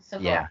slow. So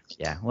yeah.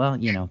 Well,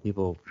 you know,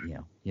 people, you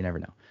know, you never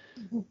know.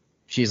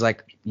 She's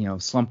like, you know,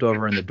 slumped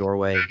over in the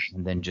doorway,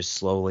 and then just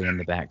slowly in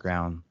the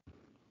background,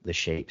 the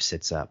shape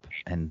sits up,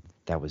 and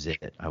that was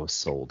it. I was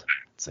sold.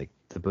 It's like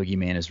the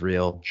boogeyman is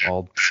real.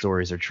 All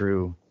stories are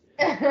true.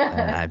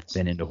 And I've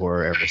been into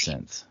horror ever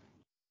since.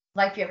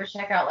 Like, do you ever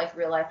check out like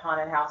real life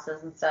haunted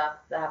houses and stuff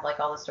that have like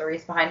all the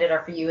stories behind it,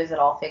 or for you is it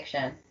all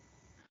fiction?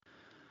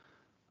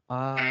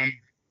 I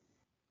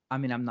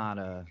mean, I'm not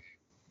a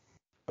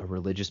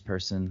religious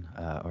person,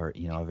 or,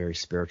 you know, a very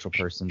spiritual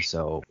person,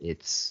 so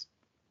it's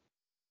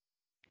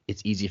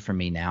easy for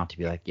me now to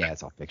be like, yeah,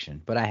 it's all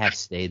fiction. But I have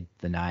stayed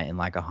the night in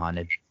like a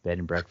haunted bed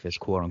and breakfast,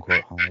 quote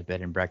unquote haunted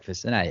bed and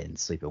breakfast, and I didn't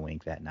sleep a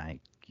wink that night,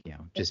 you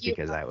know, just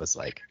because I was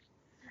like,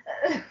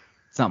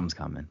 something's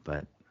coming.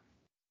 But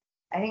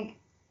I think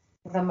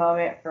the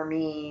moment for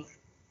me,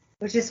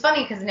 which is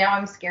funny because now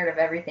I'm scared of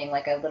everything.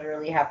 Like I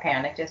literally have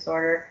panic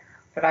disorder.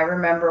 But I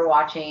remember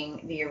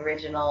watching the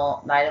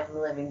original Night of the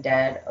Living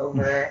Dead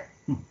over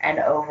and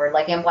over,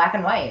 like in black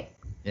and white.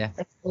 Yeah.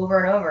 Like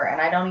over and over, and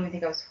I don't even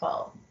think I was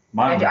 12.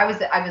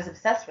 I was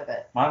obsessed with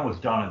it. Mine was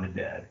Dawn of the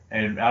Dead,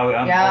 and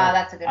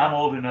that's a good one. I'm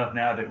old enough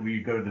now that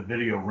we go to the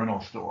video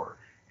rental store.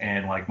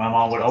 And like my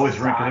mom would always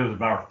rent, because it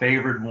was our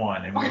favorite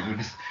one, and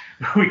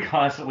we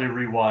constantly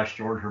rewatched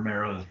George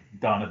Romero's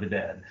Dawn of the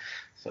Dead.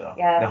 So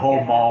the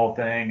whole mall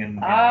thing, and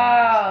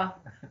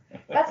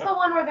that's the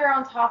one where they're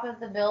on top of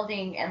the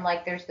building, and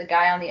like there's the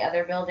guy on the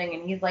other building,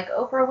 and he's like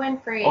Oprah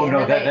Winfrey. Oh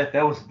no,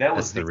 that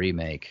was the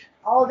remake.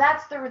 Oh,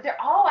 that's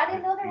oh, I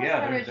didn't know there was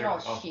Yeah, an original.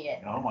 oh,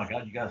 Shit. Oh my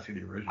God, you gotta see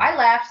the original. I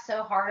laughed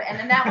so hard, and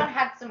then that one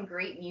had some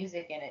great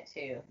music in it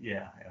too.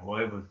 Yeah. Well,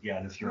 it was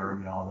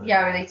Disturbed and all that.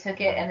 Yeah, where they took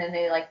it and then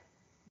they like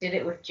did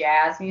it with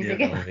jazz music.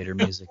 Yeah, elevator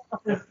music.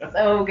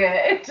 So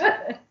good.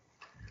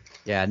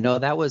 Yeah, no,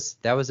 that was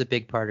a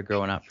big part of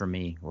growing up for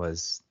me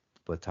was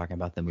talking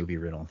about the movie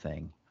rental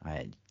thing.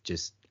 I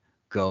just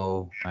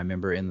I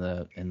remember in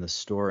the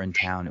store in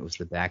town, it was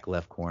the back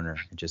left corner,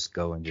 and just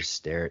go and just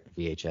stare at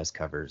VHS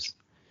covers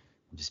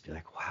and just be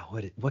like, wow,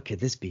 what could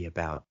this be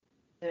about?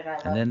 Dude,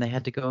 And then they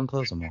had to go and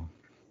close them all.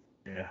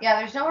 Yeah. Yeah,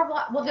 there's no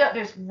more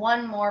there's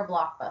one more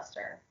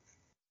Blockbuster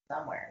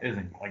somewhere.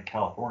 Isn't like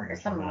California. There's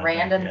or some something,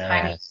 random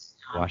tiny. Yes,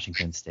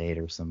 Washington State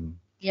or some.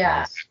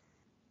 Yeah. place.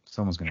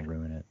 Someone's gonna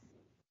ruin it.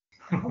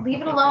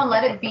 Leave it alone.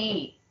 Let it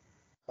be.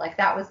 Like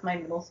that was my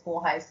middle school,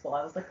 high school.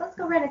 I was like, let's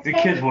go rent a The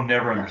tape. kids will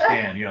never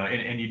understand,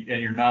 and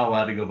you're not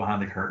allowed to go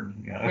behind the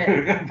curtain,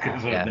 Yeah.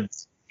 because Yeah.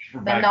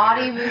 of The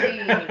naughty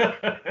movie.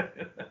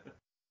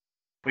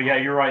 But yeah,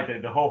 you're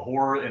right. The whole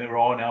horror, and they were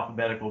all in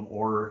alphabetical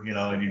order, and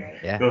you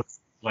Yeah. go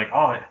like,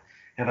 oh,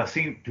 have I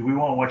seen? Do we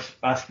want to watch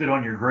I Spit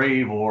on Your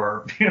Grave,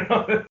 or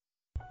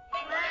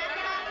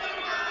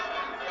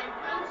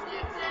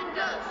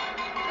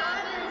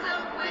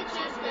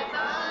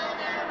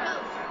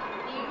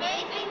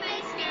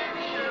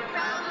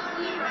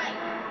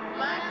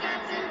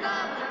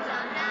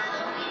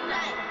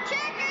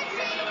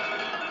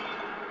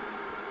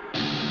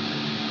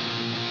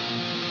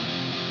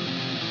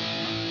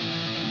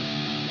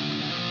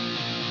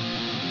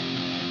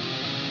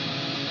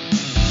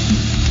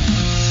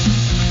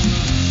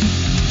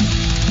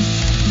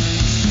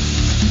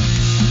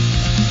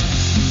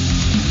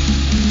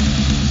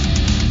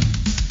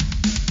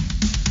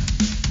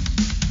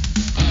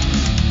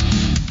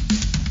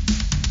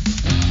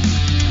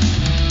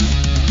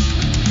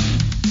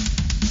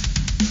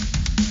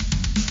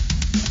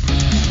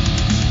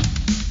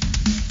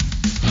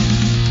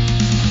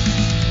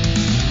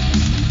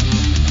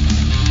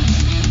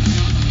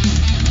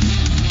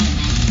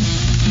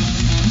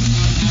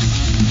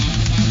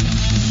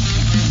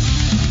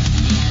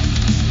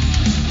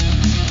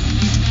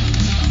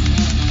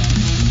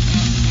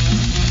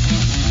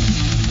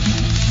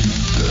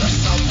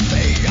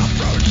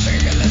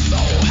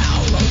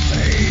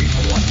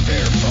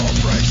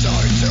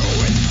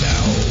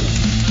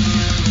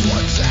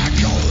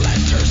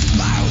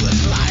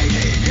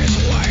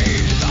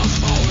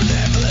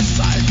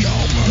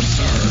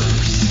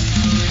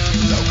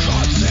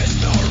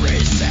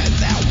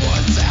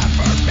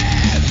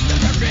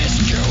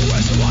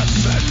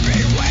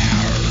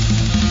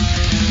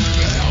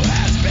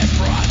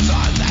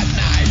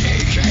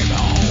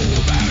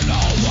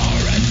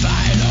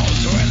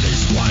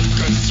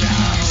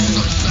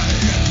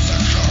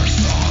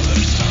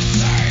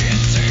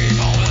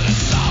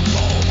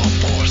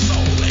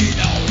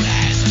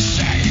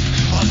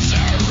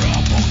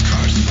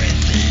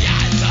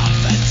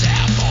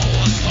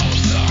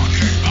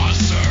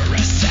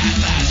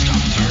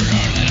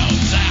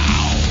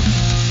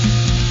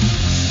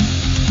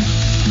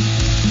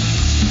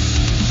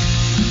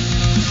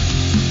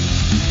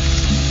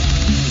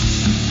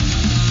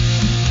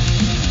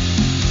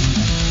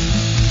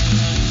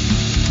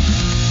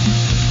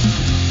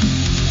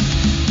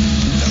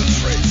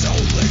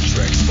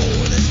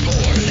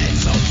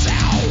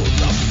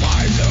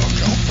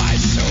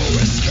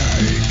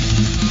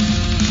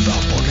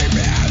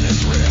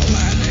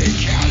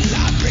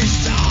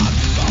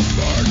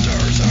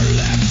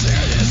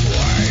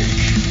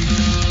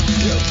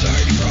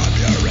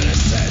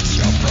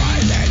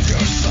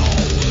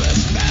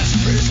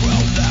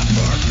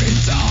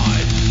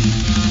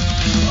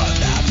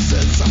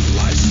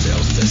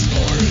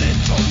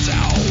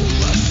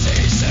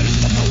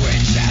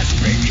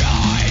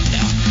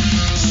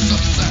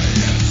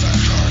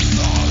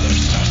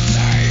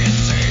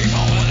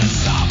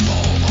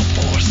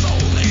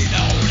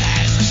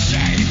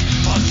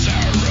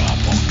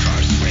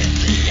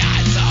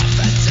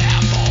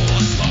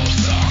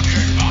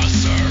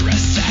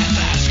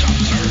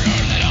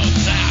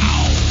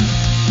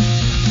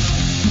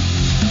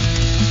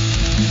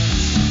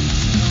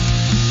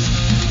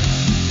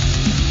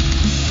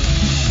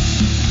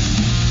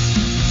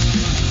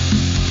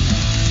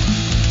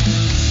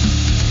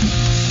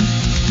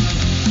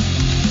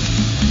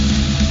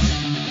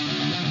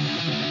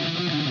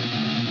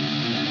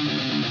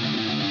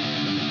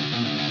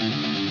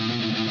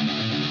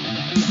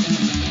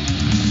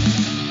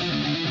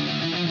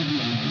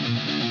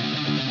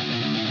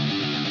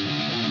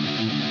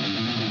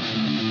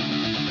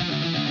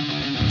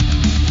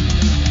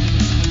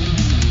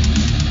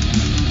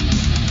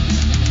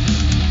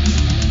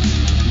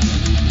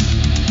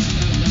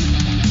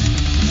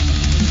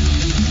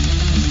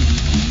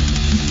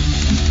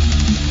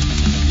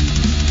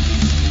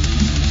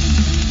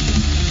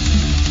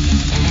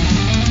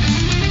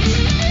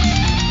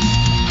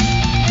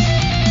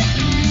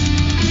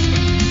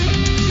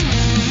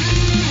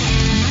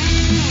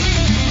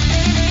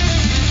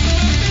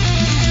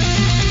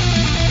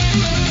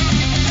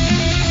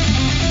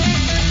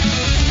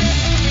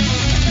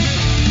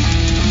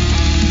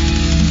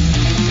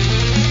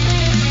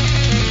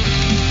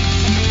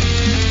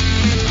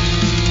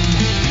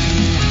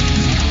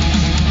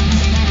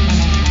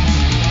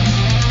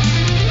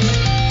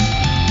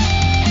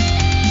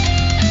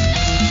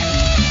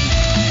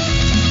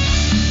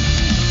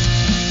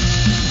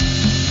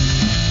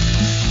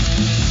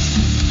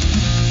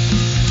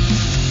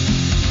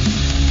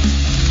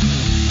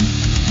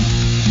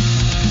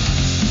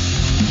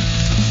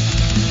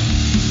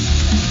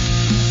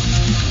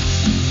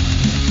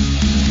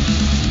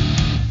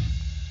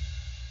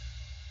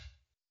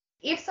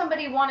if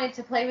somebody wanted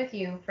to play with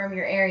you from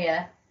your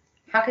area,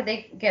 how could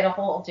they get a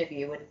hold of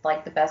you? Would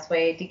like the best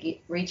way to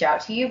reach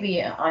out to you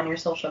be on your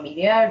social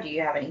media? Or do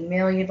you have an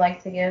email you'd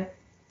like to give?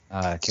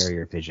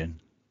 Carrier pigeon.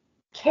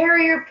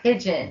 Carrier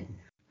pigeon.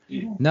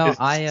 No,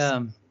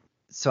 I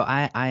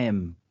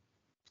am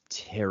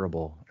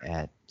terrible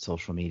at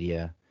social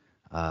media.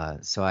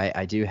 So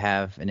I do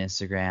have an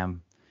Instagram,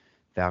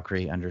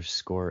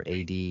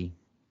 Valkyrie_AD. You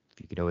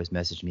could always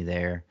message me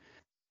there.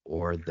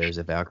 Or there's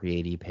a Valkyrie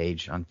AD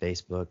page on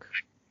Facebook.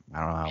 I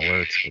don't know how it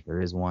works, but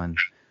there is one.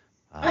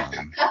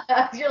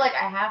 You're like,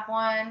 I have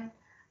one.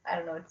 I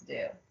don't know what to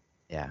do.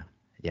 Yeah.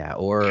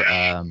 Or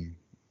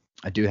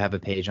I do have a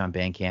page on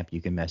Bandcamp.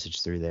 You can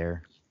message through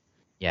there.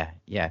 Yeah.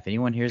 If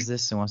anyone hears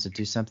this and wants to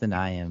do something,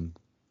 I am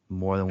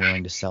more than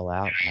willing to sell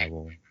out. I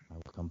will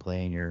come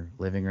play in your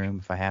living room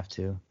if I have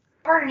to.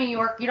 Part of New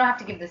York, you don't have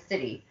to give the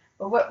city,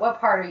 but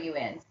what part are you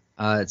in?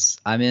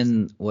 I'm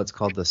in what's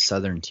called the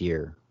Southern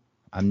Tier.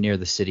 I'm near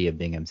the city of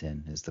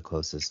Binghamton. Is the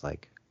closest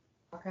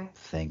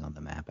thing on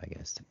the map, I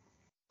guess.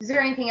 Is there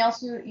anything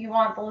else you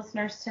want the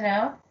listeners to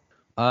know?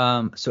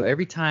 So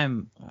every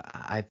time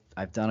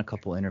I've done a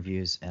couple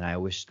interviews, and I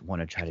always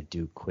want to try to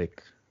do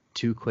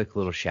two quick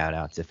little shout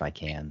outs if I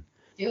can.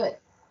 Do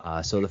it.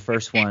 So the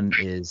first one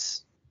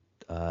is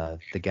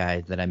the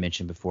guy that I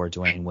mentioned before,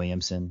 Dwayne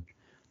Williamson.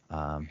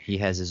 He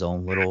has his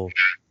own little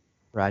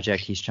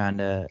project he's trying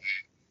to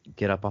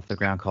get up off the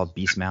ground called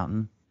Beast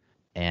Mountain,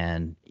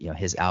 and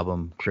his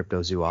album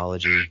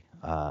Cryptozoology.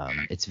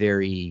 It's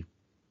very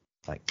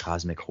like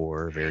cosmic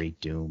horror, very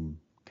doom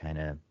kind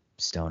of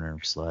stoner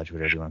sludge,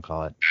 whatever you want to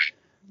call it.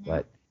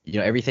 But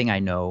everything I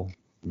know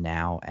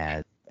now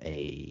as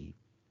a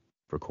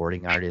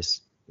recording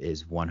artist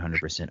is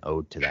 100%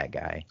 owed to that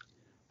guy.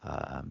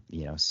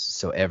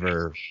 So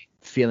ever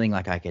feeling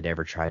like I could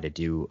ever try to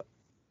do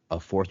a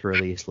fourth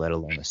release, let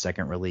alone a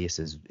second release,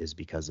 is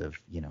because of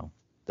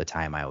the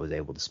time I was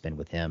able to spend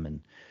with him,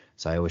 and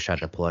so I always try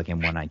to plug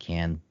him when I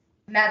can.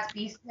 And that's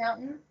Beast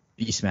Mountain?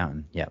 Beast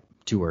Mountain, yep,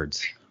 2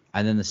 words.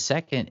 And then the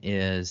second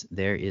is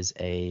there is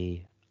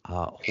a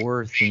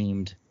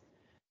horror-themed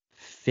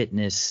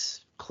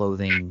fitness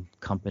clothing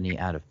company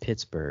out of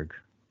Pittsburgh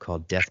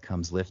called Death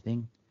Comes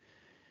Lifting.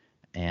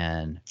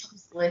 And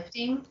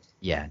Lifting?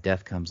 Yeah,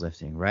 Death Comes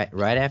Lifting.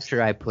 Right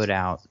after I put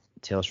out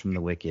Tales from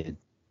the Wicked,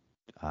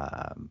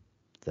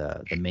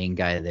 the main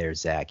guy there,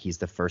 Zach, he's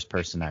the first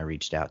person I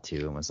reached out to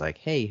and was like,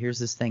 hey, here's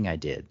this thing I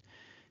did.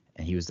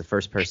 And he was the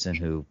first person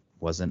who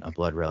wasn't a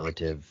blood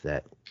relative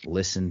that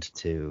listened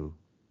to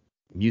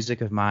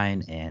music of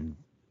mine and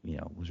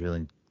was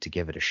willing to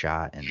give it a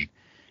shot. And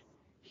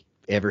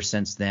ever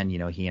since then,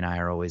 he and I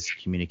are always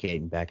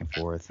communicating back and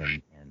forth,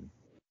 and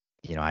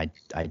I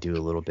do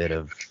a little bit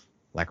of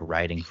like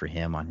writing for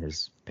him on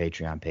his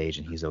Patreon page,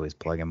 and he's always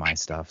plugging my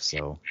stuff.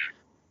 So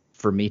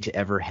for me to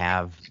ever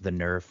have the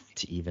nerve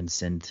to even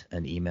send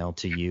an email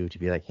to you to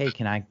be like, hey,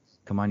 can I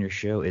come on your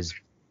show, is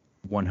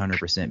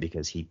 100%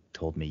 because he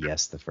told me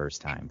yes the first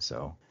time.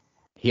 So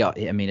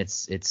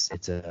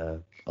it's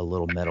a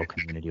little metal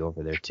community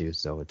over there too.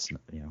 So it's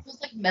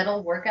It's like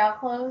metal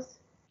workout clothes.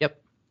 Yep.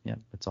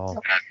 It's all.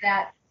 So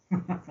that.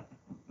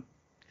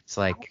 It's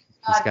like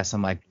he's got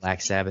some like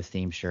Black Sabbath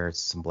themed shirts,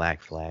 some Black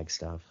Flag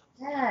stuff.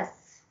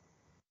 Yes.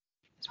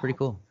 It's pretty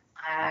cool.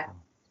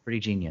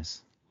 Pretty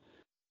genius.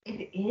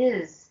 It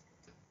is.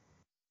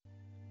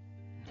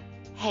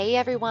 Hey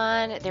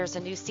everyone, there's a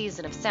new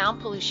season of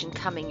Sound Pollution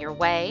coming your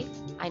way.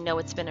 I know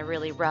it's been a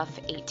really rough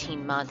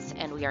 18 months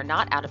and we are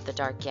not out of the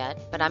dark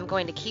yet, but I'm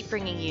going to keep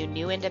bringing you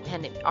new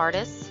independent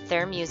artists,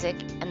 their music,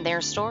 and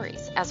their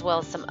stories, as well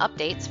as some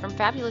updates from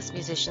fabulous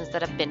musicians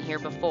that have been here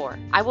before.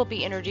 I will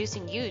be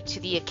introducing you to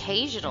the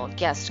occasional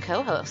guest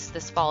co-host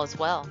this fall as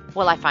well.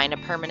 Will I find a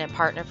permanent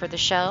partner for the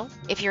show?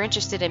 If you're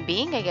interested in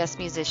being a guest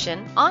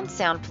musician on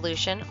Sound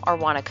Pollution or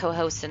want to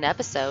co-host an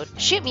episode,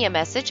 shoot me a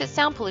message at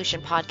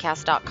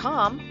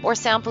soundpollutionpodcast.com or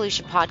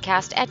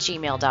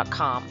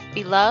soundpollutionpodcast@gmail.com.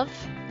 Be love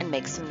and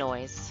make some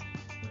noise.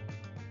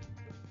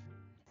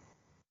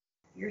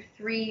 You're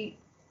three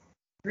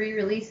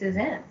releases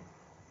in.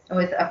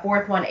 With a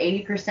fourth one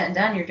 80%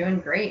 done, you're doing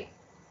great.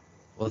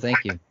 Well,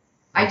 thank you.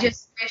 I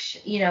just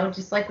wish,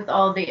 just like with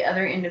all the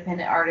other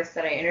independent artists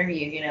that I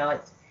interviewed,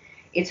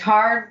 it's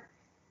hard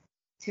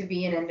to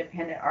be an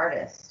independent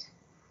artist.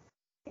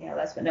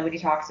 That's what nobody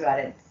talks about.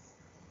 It's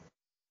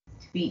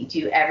to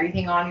do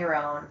everything on your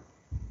own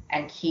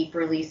and keep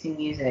releasing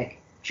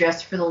music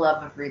just for the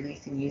love of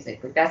releasing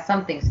music. Like, that's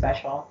something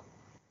special.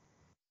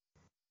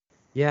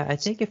 Yeah, I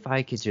think if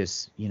I could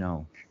just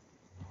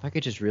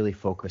really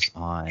focus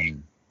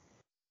on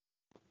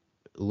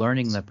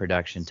learning the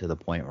production to the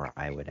point where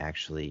I would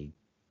actually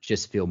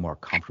just feel more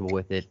comfortable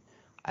with it,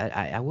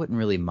 I wouldn't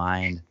really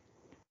mind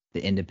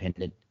the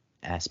independent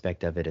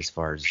aspect of it as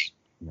far as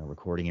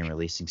recording and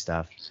releasing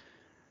stuff.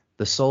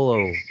 The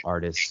solo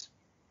artist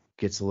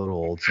gets a little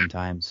old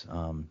sometimes.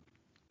 One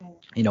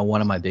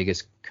of my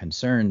biggest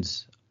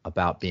concerns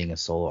about being a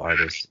solo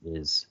artist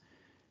is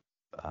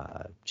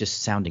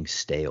just sounding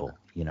stale.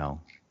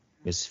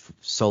 Because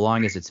so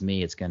long as it's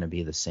me, it's going to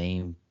be the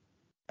same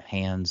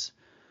hands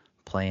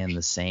playing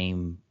the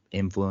same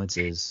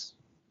influences,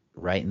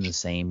 writing the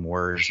same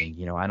words, and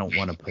I don't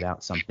want to put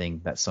out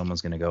something that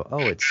someone's going to go,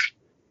 oh, it's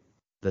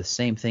the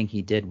same thing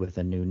he did with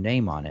a new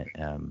name on it.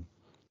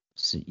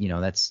 So,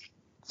 that's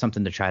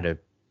something to try to,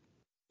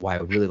 why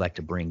I would really like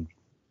to bring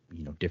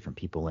different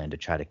people in to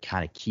try to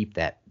kind of keep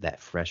that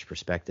fresh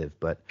perspective.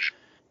 But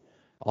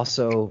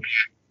also,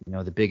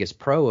 the biggest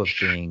pro of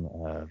being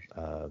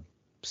a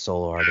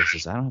solo artist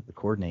is I don't have to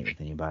coordinate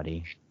with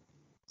anybody.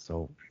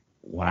 So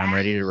when I'm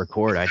ready to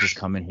record, I just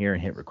come in here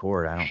and hit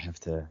record. I don't have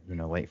to,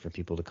 wait for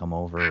people to come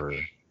over.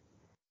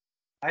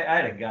 I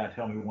had a guy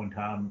tell me one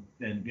time,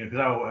 and because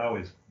I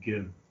always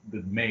give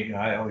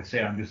I always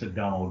say I'm just a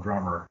dumb old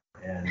drummer,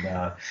 and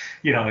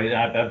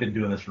I've been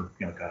doing this for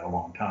a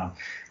long time,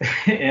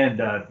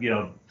 and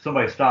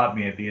somebody stopped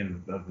me at the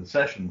end of the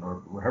session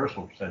or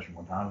rehearsal session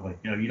one time, like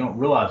you don't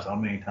realize how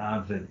many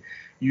times that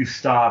you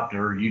stopped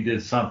or you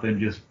did something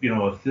just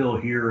a fill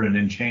here and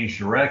then change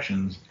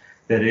directions,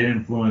 that it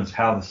influenced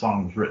how the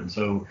song was written.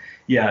 So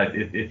yeah,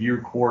 if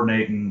you're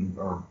coordinating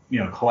or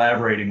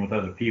collaborating with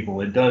other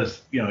people, it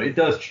does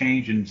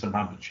change, and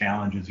sometimes it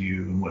challenges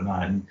you and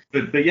whatnot.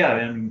 But yeah,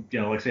 and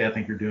like I say, I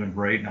think you're doing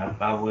great, and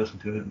I've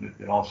listened to it, and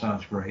it all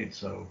sounds great.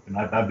 So, and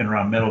I've been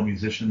around metal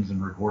musicians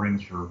and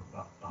recordings for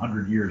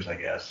 100 years, I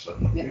guess. So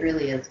it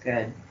really is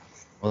good.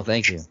 Well,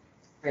 thank you. It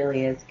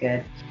really is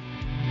good.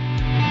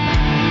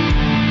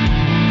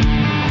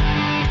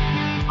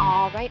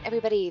 All right,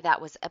 everybody,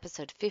 that was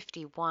episode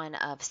 51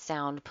 of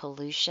Sound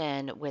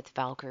Pollution with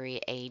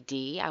Valkyrie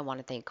AD. I want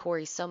to thank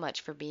Corey so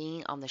much for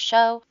being on the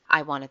show.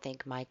 I want to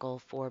thank Michael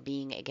for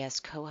being a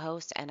guest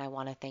co-host, and I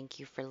want to thank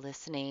you for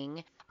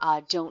listening.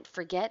 Don't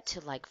forget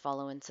to like,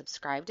 follow, and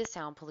subscribe to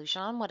Sound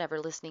Pollution on whatever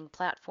listening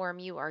platform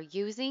you are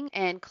using,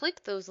 and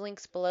click those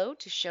links below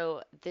to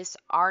show this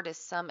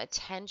artist some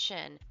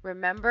attention.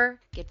 Remember,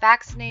 get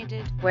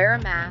vaccinated, wear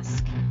a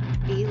mask,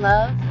 be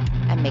love,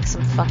 and make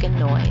some fucking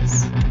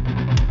noise.